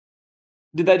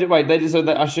 Did they do? Wait, they just. So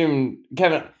they, I assume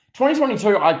Kevin.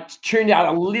 2022. I tuned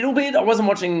out a little bit. I wasn't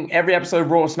watching every episode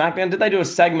of Raw or SmackDown. Did they do a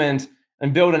segment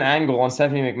and build an angle on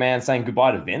Stephanie McMahon saying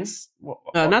goodbye to Vince? What?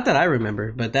 Not that I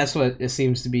remember, but that's what it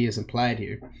seems to be is implied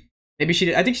here. Maybe she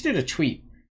did. I think she did a tweet.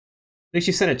 I think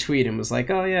she sent a tweet and was like,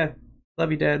 "Oh yeah,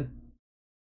 love you, Dad."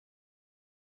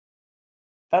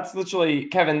 That's literally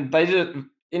Kevin. They did it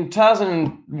in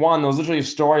 2001. There was literally a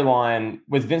storyline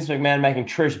with Vince McMahon making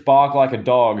Trish bark like a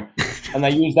dog, and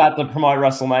they used that to promote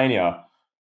WrestleMania.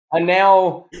 And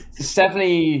now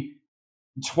Stephanie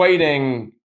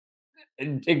tweeting,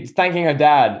 thanking her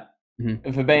dad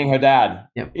for being her dad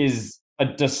is a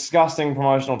disgusting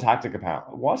promotional tactic.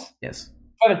 Apparently, what? Yes.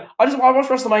 I watched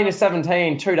WrestleMania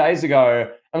 17 2 days ago.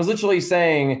 I was literally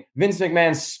seeing Vince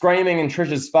McMahon screaming in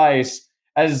Trish's face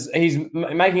as he's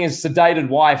making his sedated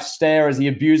wife stare as he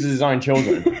abuses his own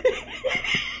children.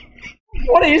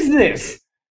 What is this?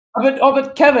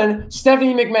 But Kevin,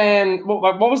 Stephanie McMahon,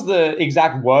 what was the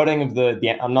exact wording of the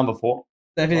number 4?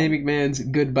 Stephanie McMahon's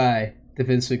goodbye to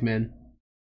Vince McMahon.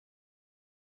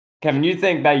 Kevin, you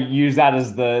think they use that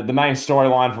as the main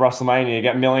storyline for WrestleMania to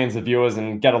get millions of viewers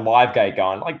and get a live gate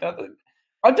going? Like,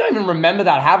 I don't even remember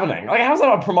that happening. Like, how's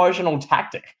that a promotional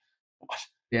tactic? What?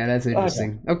 Yeah, that's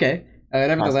interesting. Okay.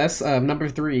 Nevertheless, number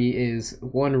 3 is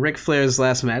Ric Flair's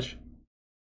last match.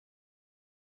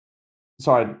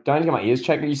 Sorry, don't get my ears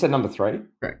checked. You said number 3?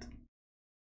 Correct.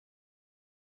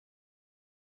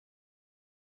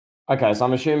 Okay, so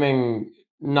I'm assuming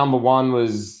number 1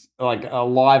 was like a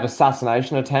live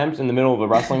assassination attempt in the middle of a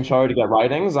wrestling show to get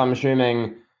ratings. I'm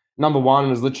assuming number 1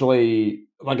 was literally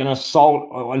like an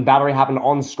assault and battery happened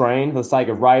on screen for the sake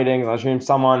of ratings. I assume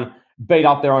someone beat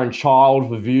up their own child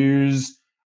for views.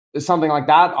 Something like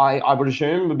that, I would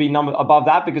assume, would be number above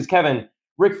that because, Kevin,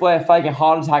 Ric Flair faking a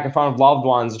heart attack in front of loved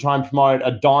ones to try and promote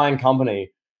a dying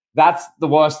company. That's the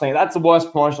worst thing. That's the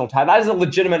worst promotional tactic. That is a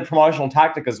legitimate promotional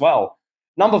tactic as well.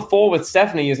 Number 4 with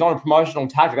Stephanie is not a promotional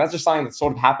tactic. That's just something that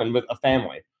sort of happened with a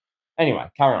family. Anyway,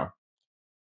 carry on.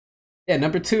 Yeah,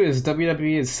 number 2 is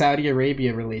WWE's Saudi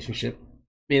Arabia relationship.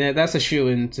 I mean, that's a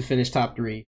shoo-in to finish top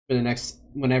 3 for the next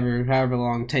however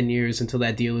long, 10 years until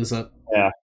that deal is up.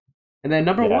 Yeah. And then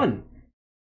number 1.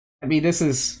 I mean,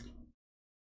 it's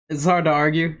hard to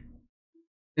argue.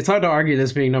 It's hard to argue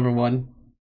this being number 1.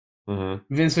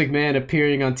 Mm-hmm. Vince McMahon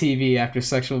appearing on TV after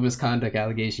sexual misconduct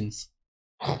allegations.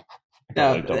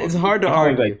 Now, it's hard to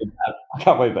argue. I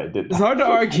can't believe they did that. It's hard to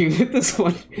argue with this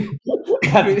one.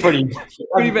 That's pretty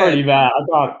bad.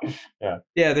 I can't.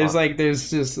 Yeah,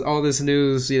 there's just all this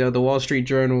news. The Wall Street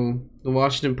Journal, the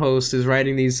Washington Post is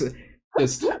writing these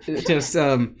just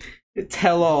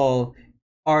tell-all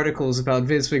articles about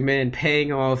Vince McMahon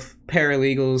paying off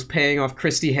paralegals, paying off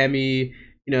Christy Hemme.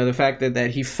 The fact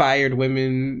that he fired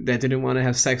women that didn't want to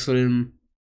have sex with him.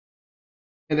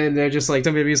 And then they're just like,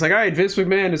 WWE's like, all right, Vince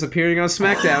McMahon is appearing on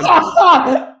SmackDown.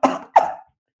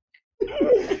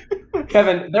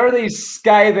 Kevin, there are these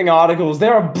scathing articles.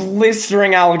 There are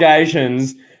blistering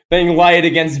allegations being laid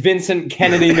against Vincent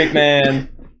Kennedy McMahon.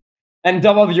 And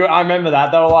WWE, I remember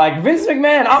that. They were like, Vince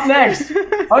McMahon up next,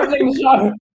 opening the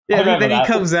show. Yeah, and then he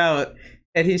comes out,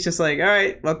 and he's just like, all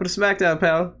right, welcome to SmackDown,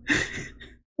 pal.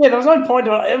 Yeah, there was no point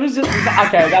to it. It was just,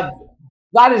 okay,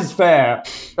 that is fair.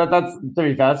 That's, to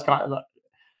be fair, that's kind of like,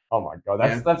 oh my god,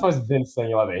 that's the most Vince thing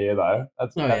you'll ever hear, though.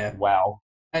 That's wow.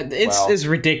 It's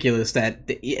ridiculous that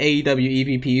the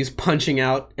AEW EVP is punching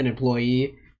out an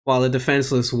employee while a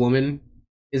defenseless woman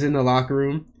is in the locker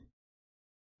room.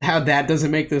 how that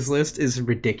doesn't make this list is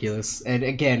ridiculous. And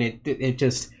again, it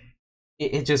just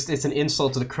it's an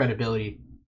insult to the credibility.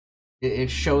 It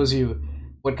shows you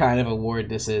what kind of award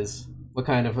this is, what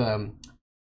kind of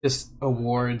just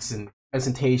awards and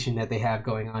presentation that they have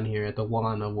going on here at the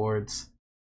One Awards.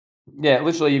 Yeah,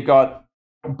 literally, you've got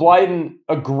blatant,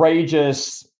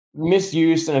 egregious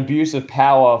misuse and abuse of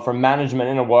power from management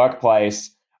in a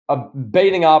workplace,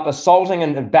 beating up, assaulting,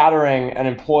 and battering an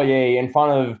employee in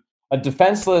front of a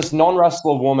defenseless,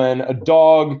 non-wrestler woman, a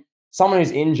dog, someone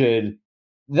who's injured.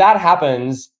 That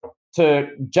happens to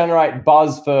generate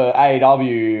buzz for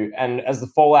AEW and as the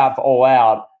fallout for All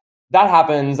Out. That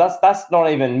happens. That's not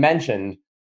even mentioned.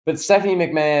 But Stephanie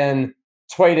McMahon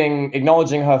tweeting,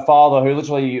 acknowledging her father, who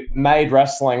literally made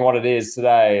wrestling what it is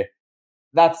today.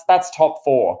 That's top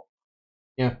 4.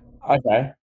 Yeah.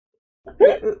 Okay.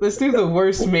 Let's do the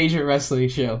worst major wrestling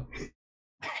show.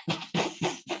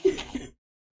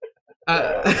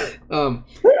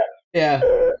 Yeah.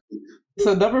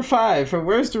 So number 5 for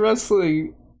worst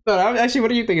wrestling. No, actually, what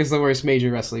do you think is the worst major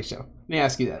wrestling show? Let me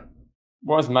ask you that.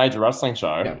 Worst major wrestling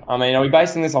show? Yeah. I mean, are we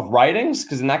basing this off ratings?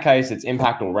 Because in that case, it's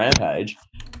Impact or Rampage.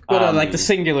 No, like the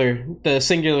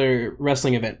singular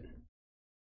wrestling event.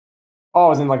 Oh,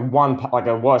 as in like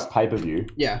a worst pay-per-view.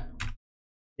 Yeah.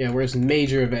 Yeah, worst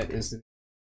major event is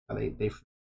they.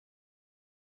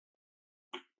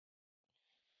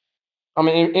 I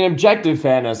mean, in objective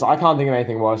fairness, I can't think of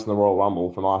anything worse than the Royal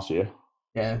Rumble from last year.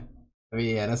 Yeah. I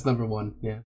mean, yeah, that's number 1.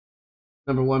 Yeah.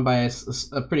 Number 1 by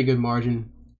a pretty good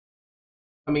margin.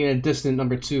 Coming in a distant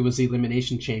number 2 was the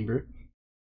Elimination Chamber.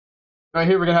 All right,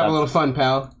 here we're gonna have a little fun,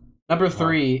 pal. Number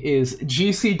 3 is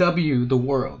GCW The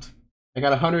World. I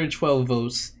got 112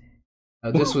 votes.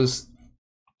 This was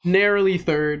narrowly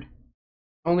third.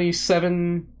 Only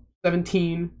 17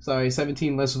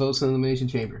 less votes in the Elimination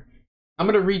Chamber. I'm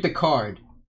gonna read the card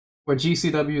for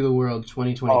GCW The World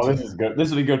 2022. Oh, this is good. This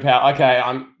will be good, pal. Okay,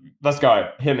 let's go.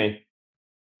 Hit me.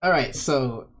 All right,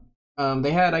 so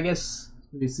they had, I guess,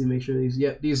 let me see, make sure these.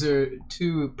 Yep, these are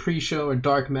 2 pre-show or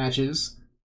dark matches.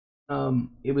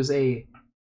 It was a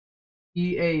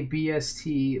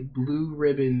EABST Blue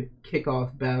Ribbon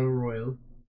Kickoff Battle Royal.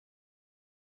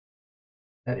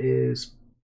 That is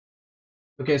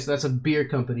okay. So that's a beer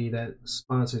company that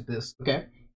sponsored this. Okay.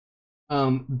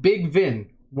 Big Vin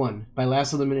won by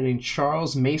last eliminating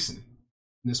Charles Mason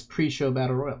in this pre-show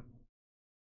Battle Royal.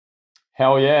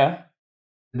 Hell yeah.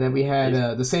 And then we had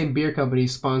the same beer company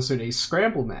sponsored a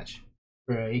scramble match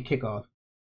for a kickoff.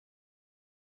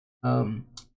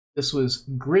 This was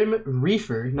Grim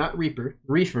Reefer, not Reaper,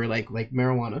 Reefer like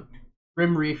marijuana.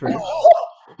 Grim Reefer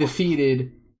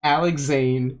defeated Alex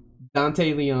Zane,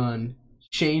 Dante Leon,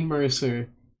 Shane Mercer,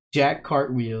 Jack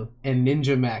Cartwheel, and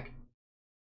Ninja Mac.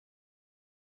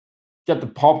 Get the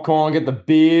popcorn, get the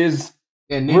beers.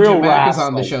 And Ninja Mac is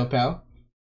on the show, pal.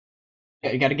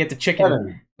 Yeah, you gotta get the chicken.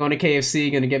 Kevin. Going to KFC,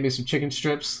 gonna get me some chicken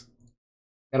strips.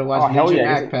 Gotta watch Ninja hell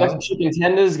yeah. Mac, pal. Get some chicken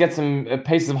tenders, get some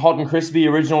pieces of hot and crispy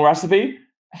original recipe.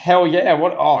 Hell yeah!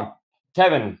 What? Oh,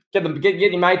 Kevin, get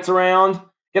your mates around,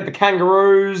 get the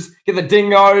kangaroos, get the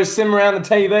dingoes, sim around the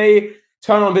TV,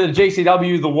 turn on a bit of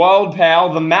GCW, the World,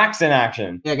 pal, the Max in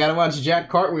action. Yeah, gotta watch Jack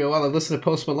Cartwheel while I listen to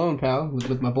Post Malone, pal,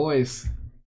 with my boys.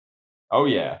 Oh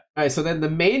yeah! All right, so then the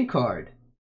main card.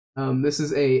 This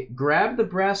is a grab the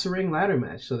brass ring ladder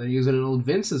match. So they're using an old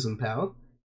Vinceism, pal.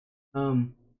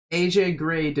 AJ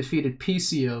Gray defeated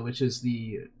PCO, which is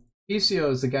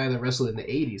PCO is the guy that wrestled in the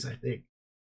 80s, I think.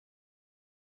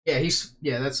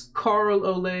 Yeah, that's Carl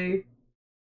Olay.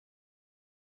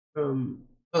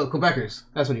 Quebecers.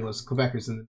 That's what he was.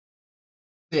 Quebecers.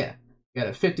 Yeah, got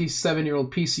a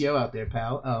 57-year-old PCO out there,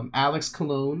 pal. Alex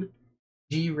Colon,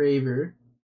 G Raver,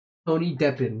 Tony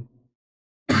Deppen,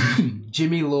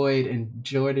 Jimmy Lloyd, and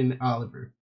Jordan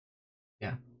Oliver.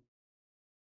 Yeah.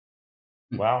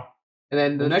 Wow. And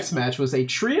then the next match was a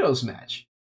trios match.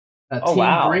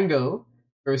 Team Gringo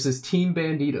versus Team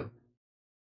Bandito.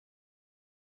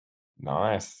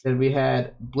 Nice. Then we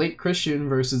had Blake Christian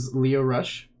versus Leo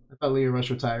Rush. I thought Leo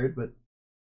Rush retired, but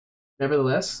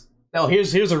nevertheless. Oh,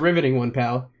 here's a riveting one,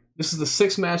 pal. This is the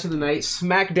 6th match of the night,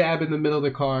 smack dab in the middle of the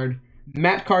card.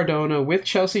 Matt Cardona with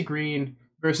Chelsea Green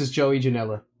versus Joey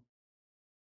Janela.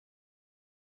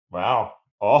 Wow.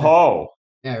 Oh-ho.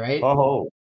 Yeah, right? Oh-ho.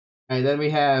 And then we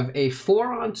have a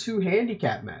 4-on-2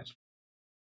 handicap match.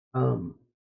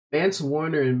 Vance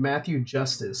Warner and Matthew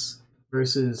Justice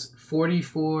versus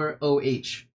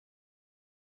 44OH.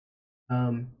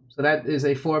 So that is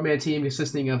a 4-man team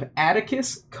consisting of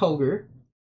Atticus Cogar,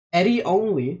 Eddie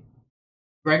Only,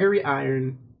 Gregory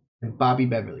Iron, and Bobby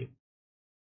Beverly.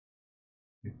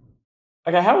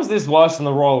 Okay, how is this worse than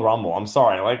the Royal Rumble? I'm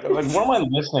sorry. Like what am I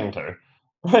listening to?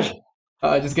 Like,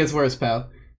 It just gets worse, pal.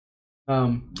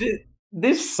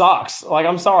 this sucks. Like,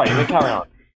 I'm sorry, but carry on.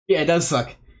 Yeah, it does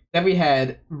suck. Then we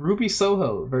had Ruby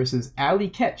Soho versus Ali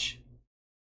Ketch.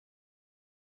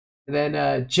 And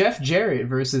then Jeff Jarrett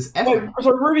versus Wait, Effie.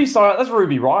 so Ruby, sorry, that's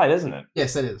Ruby Riott, isn't it?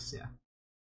 Yes, it is. Yeah.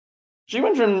 She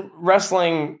went from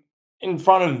wrestling in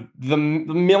front of the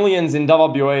millions in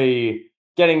WWE,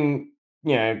 getting,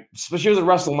 you know, she was at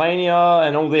WrestleMania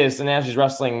and all this, and now she's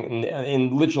wrestling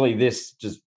in literally this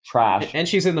just trash. And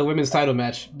she's in the women's title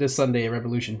match this Sunday at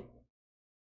Revolution.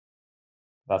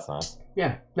 That's nice.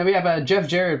 Yeah. Then we have Jeff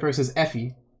Jarrett versus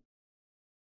Effie.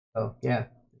 Oh yeah,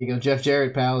 you go. Jeff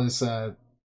Jarrett, pal, is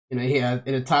in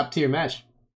a top tier match.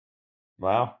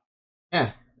 Wow.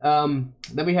 Yeah.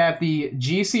 Then we have the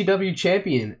GCW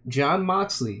champion Jon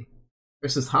Moxley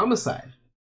versus Homicide.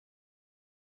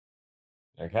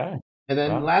 Okay. And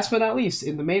then Wow. last but not least,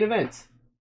 in the main event,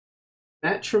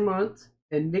 Matt Tremont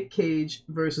and Nick Cage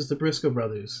versus the Briscoe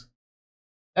brothers.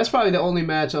 That's probably the only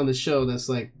match on the show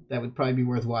that would probably be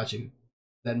worth watching.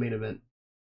 That main event.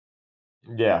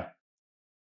 Yeah.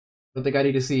 I think I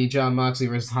need to see Jon Moxley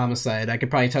versus Homicide. I could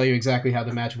probably tell you exactly how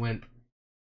the match went.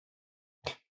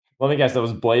 Let me guess, there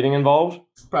was bleeding involved?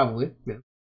 Probably, yeah.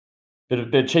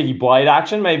 Bit of cheeky blade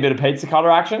action, maybe a bit of pizza cutter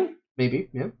action? Maybe,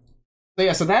 yeah. So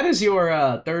yeah, so that is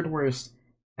your third worst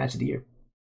match of the year.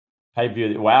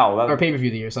 Pay-per-view, wow. Or pay-per-view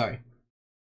of the year, sorry.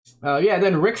 Yeah,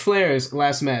 then Ric Flair's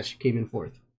last match came in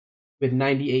fourth with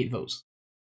 98 votes.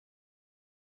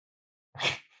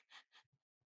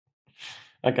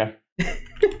 Okay.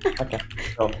 Okay.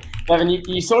 So, Kevin,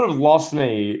 you sort of lost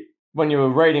me when you were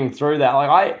reading through that.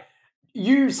 Like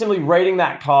you simply reading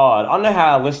that card. I don't know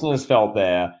how our listeners felt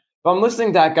there, but I'm listening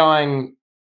to that going,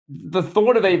 the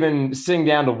thought of even sitting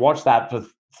down to watch that for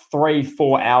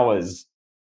 3-4 hours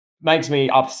makes me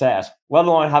upset, let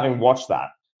alone having watched that.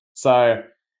 So,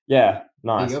 yeah,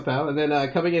 nice. There you go, pal. And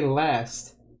then coming in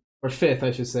last, or fifth,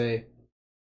 I should say,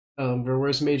 for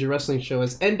worst major wrestling show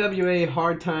is NWA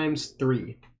Hard Times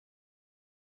 3.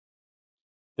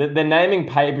 They're naming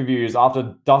pay-per-views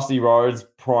after Dusty Rhodes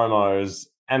promos,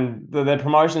 and their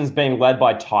promotions being led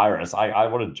by Tyrus.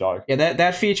 What a joke. Yeah,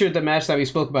 that featured the match that we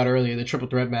spoke about earlier, the triple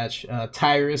threat match.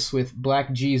 Tyrus with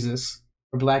Black Jesus,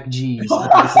 or Black G's.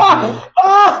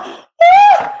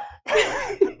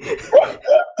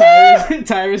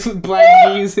 Tyrus with Black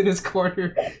G's in his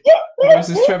corner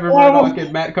versus Trevor Murdoch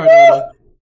and Matt Cardona.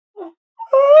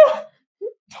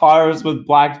 Tyrus with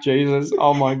Black Jesus.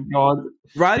 Oh my god.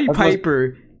 Roddy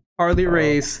Piper, Harley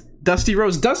Race, Dusty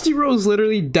Rhodes. Dusty Rhodes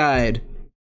literally died.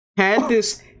 Had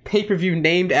this pay-per-view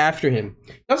named after him.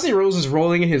 Dusty Rhodes is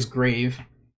rolling in his grave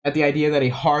at the idea that a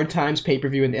Hard Times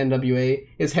pay-per-view in the NWA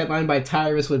is headlined by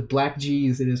Tyrus with Black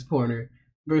G's in his corner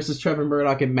versus Trevor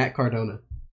Murdoch and Matt Cardona.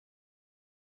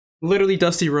 Literally,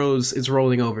 Dusty Rhodes is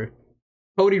rolling over.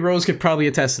 Cody Rhodes could probably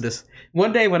attest to this.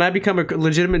 One day, when I become a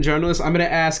legitimate journalist, I'm going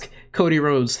to ask Cody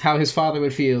Rhodes how his father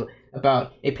would feel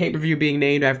about a pay-per-view being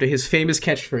named after his famous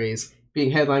catchphrase being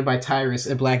headlined by Tyrus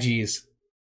and Black G's.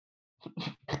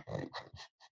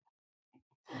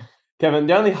 Kevin,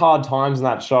 the only hard times in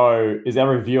that show is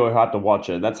every viewer who had to watch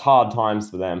it. That's hard times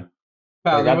for them.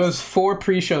 Wow, like, there was 4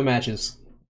 pre-show matches.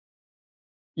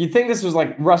 You'd think this was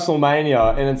like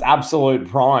WrestleMania in its absolute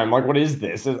prime. Like, what is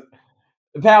this?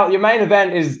 Pal, your main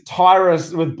event is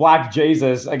Tyrus with Black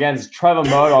Jesus against Trevor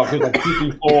Murdoch, who's like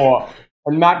 54,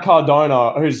 and Matt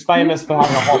Cardona, who's famous for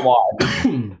having a hot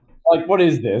wife. Like, what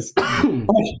is this?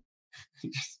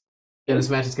 Yeah, this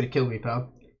match is gonna kill me,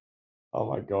 pal. Oh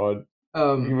my god.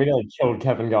 We really killed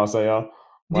Kevin Garcia.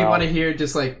 Do you want to hear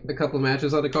just like a couple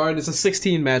matches on the card? It's a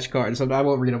 16-match card, so I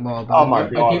won't read them all. But oh my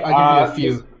god! I'll give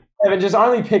you a few. Kevin, just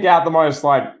only pick out the most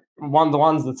the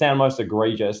ones that sound most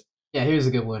egregious. Yeah, here's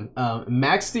a good one.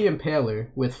 Max the Impaler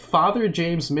with Father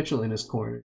James Mitchell in his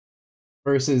corner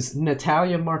versus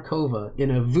Natalia Markova in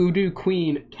a Voodoo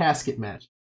Queen casket match.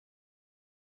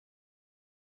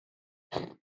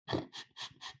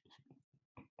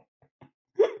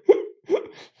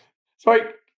 Sorry,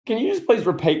 can you just please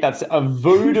repeat that? A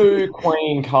Voodoo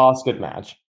Queen casket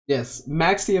match. Yes,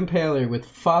 Max the Impaler with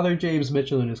Father James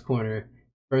Mitchell in his corner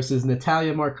versus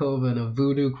Natalia Markova in a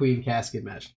Voodoo Queen casket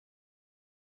match.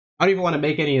 I don't even want to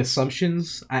make any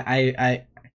assumptions. I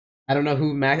don't know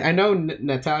who Max. I know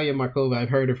Natalia Markova. I've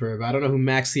heard of her, but I don't know who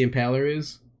Max the Impaler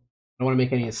is. I don't want to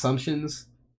make any assumptions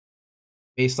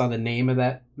based on the name of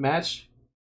that match.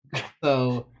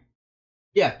 So,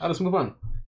 yeah, I'll just move on.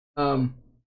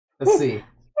 Let's see.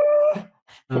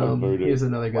 Here's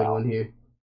another good one here.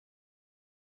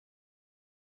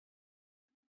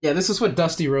 Yeah, this is what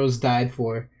Dusty Rhodes died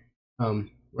for.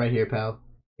 right here, pal,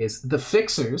 is the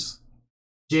Fixers,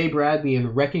 Jay Bradley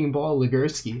and Wrecking Ball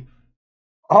Legursky.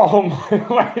 Oh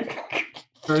my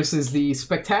versus the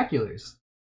Spectaculars,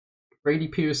 Brady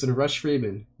Pierce and Rush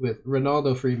Freeman, with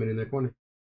Ronaldo Freeman in their corner.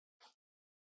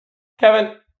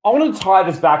 Kevin, I want to tie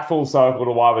this back full circle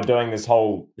to why we're doing this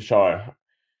whole show.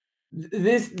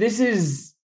 This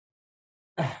is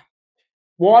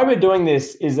why we're doing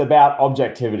this is about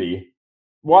objectivity.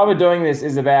 Why we're doing this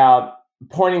is about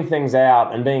pointing things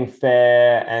out and being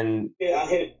fair and I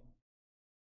hit it.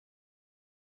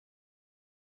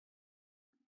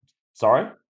 Sorry?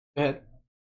 Go ahead.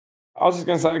 I was just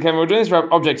going to say, Kevin, we're doing this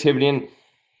for objectivity, and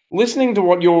listening to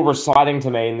what you're reciting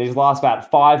to me in these last about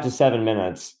 5 to 7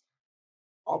 minutes,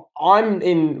 I'm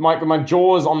in my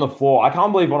jaw's on the floor. I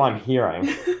can't believe what I'm hearing.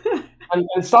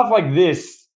 and stuff like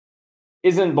this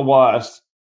isn't the worst.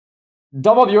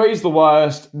 WWE is the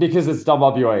worst because it's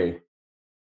WWE,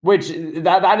 which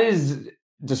that is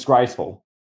disgraceful.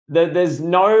 There's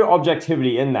no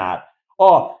objectivity in that.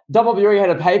 Oh, WWE had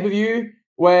a pay-per-view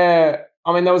where,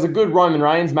 I mean, there was a good Roman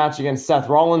Reigns match against Seth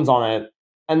Rollins on it,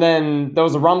 and then there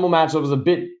was a Rumble match that was a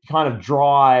bit kind of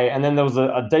dry, and then there was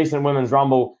a decent Women's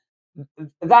Rumble.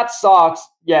 That sucks,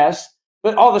 yes.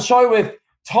 But, the show with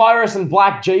Tyrus and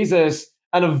Black Jesus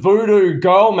and a voodoo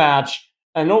girl match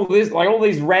and all this, like all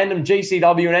these random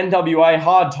GCW and NWA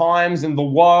hard times in the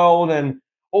world and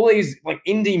all these like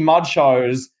indie mud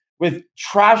shows with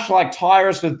trash like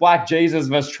Tyrus with Black Jesus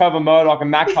versus Trevor Murdoch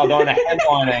and Matt Cardona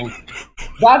headlining.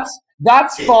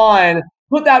 That's fine.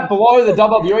 Put that below the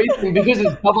WWE thing because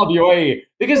it's WWE.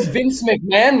 Because Vince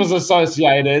McMahon was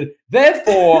associated.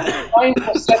 Therefore, playing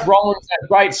for Seth Rollins, that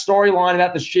great storyline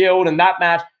about the Shield and that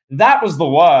match, that was the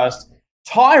worst.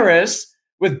 Tyrus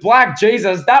with Black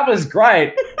Jesus, that was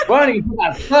great. We're only going to put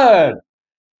that third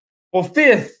or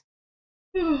fifth.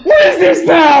 What is this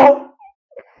now?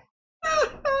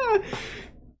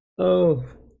 Oh.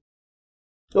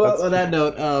 Well, on that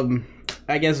note,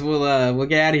 I guess we'll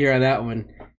get out of here on that one.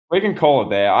 We can call it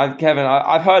there. Kevin,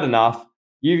 I've heard enough.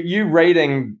 You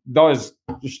reading those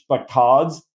like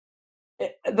cards.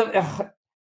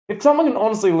 If someone can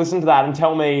honestly listen to that and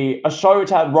tell me a show which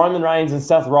had Roman Reigns and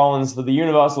Seth Rollins for the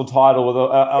Universal title with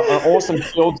an awesome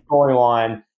Shield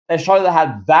storyline, a show that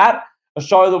had that, a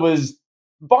show that was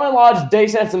by and large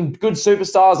decent, some good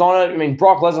superstars on it. I mean,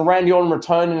 Brock Lesnar, Randy Orton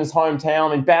returned in his hometown.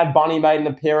 I mean, Bad Bunny made an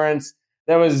appearance.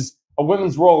 There was a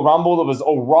Women's Royal Rumble that was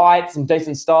all right, some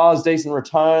decent stars, decent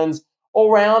returns.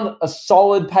 All round, a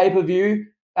solid pay-per-view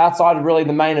outside of really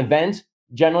the main event,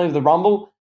 generally the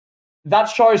Rumble. That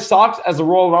show sucked as a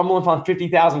Royal Rumble in front of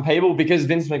 50,000 people because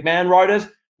Vince McMahon wrote it.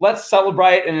 Let's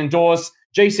celebrate and endorse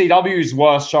GCW's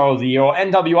worst show of the year or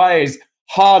NWA's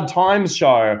Hard Times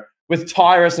show with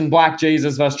Tyrus and Black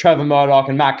Jesus versus Trevor Murdoch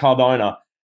and Matt Cardona.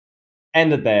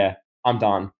 End it there. I'm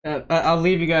done. I'll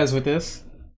leave you guys with this.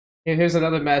 Here's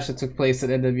another match that took place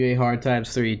at NWA Hard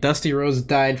Times 3. Dusty Rhodes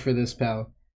died for this,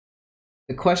 pal.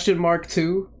 The Question Mark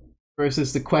 2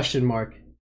 versus the Question Mark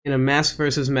in a mask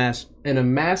versus mask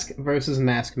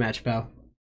match, pal.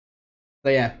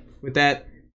 So yeah, with that,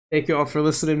 thank you all for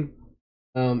listening.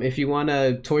 If you want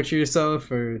to torture yourself,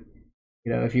 or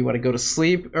if you want to go to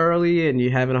sleep early and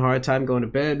you're having a hard time going to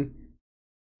bed,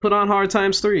 put on Hard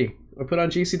Times 3 or put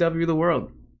on GCW The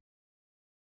World.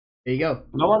 There you go.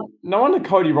 No wonder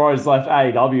Cody Rhodes left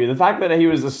AEW. The fact that he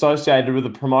was associated with a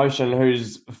promotion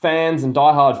whose fans and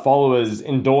diehard followers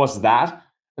endorse that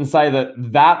and say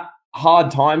that Hard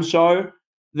Times show,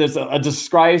 there's a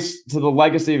disgrace to the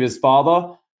legacy of his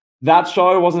father. That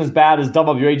show wasn't as bad as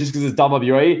WWE just because it's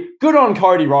WWE. Good on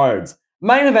Cody Rhodes.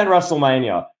 Main event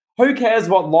WrestleMania. Who cares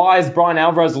what lies Brian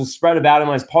Alvarez will spread about him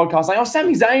on his podcast? Like,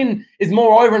 Sami Zayn is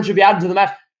more over and should be added to the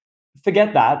match.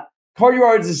 Forget that. Cody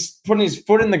Rhodes is putting his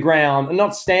foot in the ground and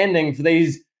not standing for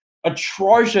these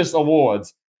atrocious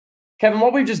awards. Kevin,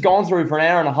 what we've just gone through for an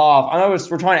hour and a half, I know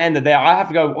we're trying to end it there. I have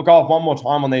to go off one more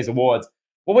time on these awards.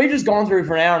 What we've just gone through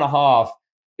for an hour and a half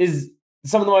is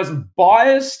some of the most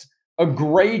biased,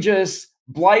 egregious,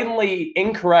 blatantly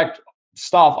incorrect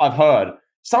stuff I've heard.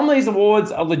 Some of these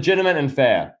awards are legitimate and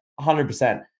fair,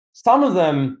 100%. Some of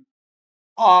them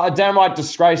are a downright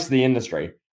disgrace to the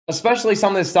industry, especially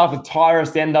some of this stuff with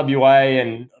Tyrus, the NWA,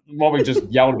 and what we just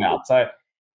yelled about. So,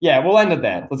 yeah, we'll end it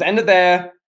there. Let's end it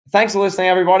there. Thanks for listening,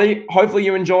 everybody. Hopefully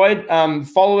you enjoyed.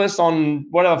 Follow us on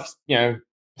whatever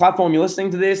platform you're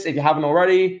listening to this. If you haven't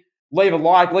already, leave a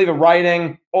like, leave a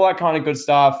rating, all that kind of good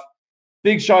stuff.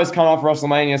 Big shows coming off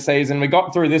WrestleMania season. We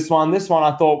got through this one. This one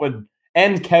I thought would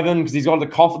end Kevin because he's got the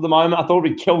cough at the moment. I thought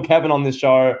we'd kill Kevin on this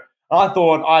show. I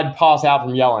thought I'd pass out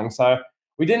from yelling. So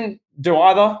we didn't do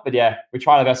either, but yeah, we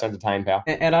tried our best to entertain, pal.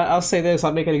 And I'll say this,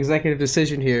 I'll make an executive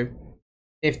decision here.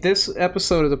 If this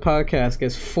episode of the podcast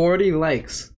gets 40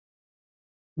 likes,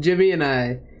 Jimmy and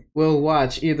I will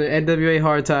watch either NWA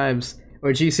Hard Times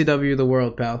or GCW The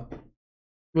World, pal.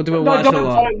 We'll do a watch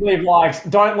along. Don't leave likes.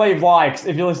 Don't leave likes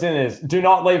if you're listening to this. Do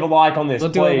not leave a like on this. We'll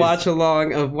please. do a watch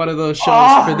along of one of those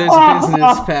shows for this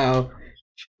business, pal.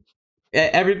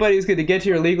 Everybody's gonna get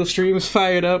your illegal streams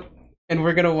fired up, and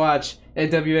we're gonna watch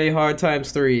NWA Hard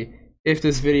Times 3 if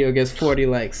this video gets 40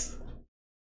 likes.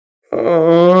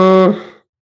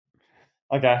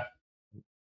 Okay.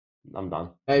 I'm done.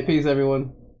 Hey, peace,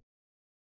 everyone.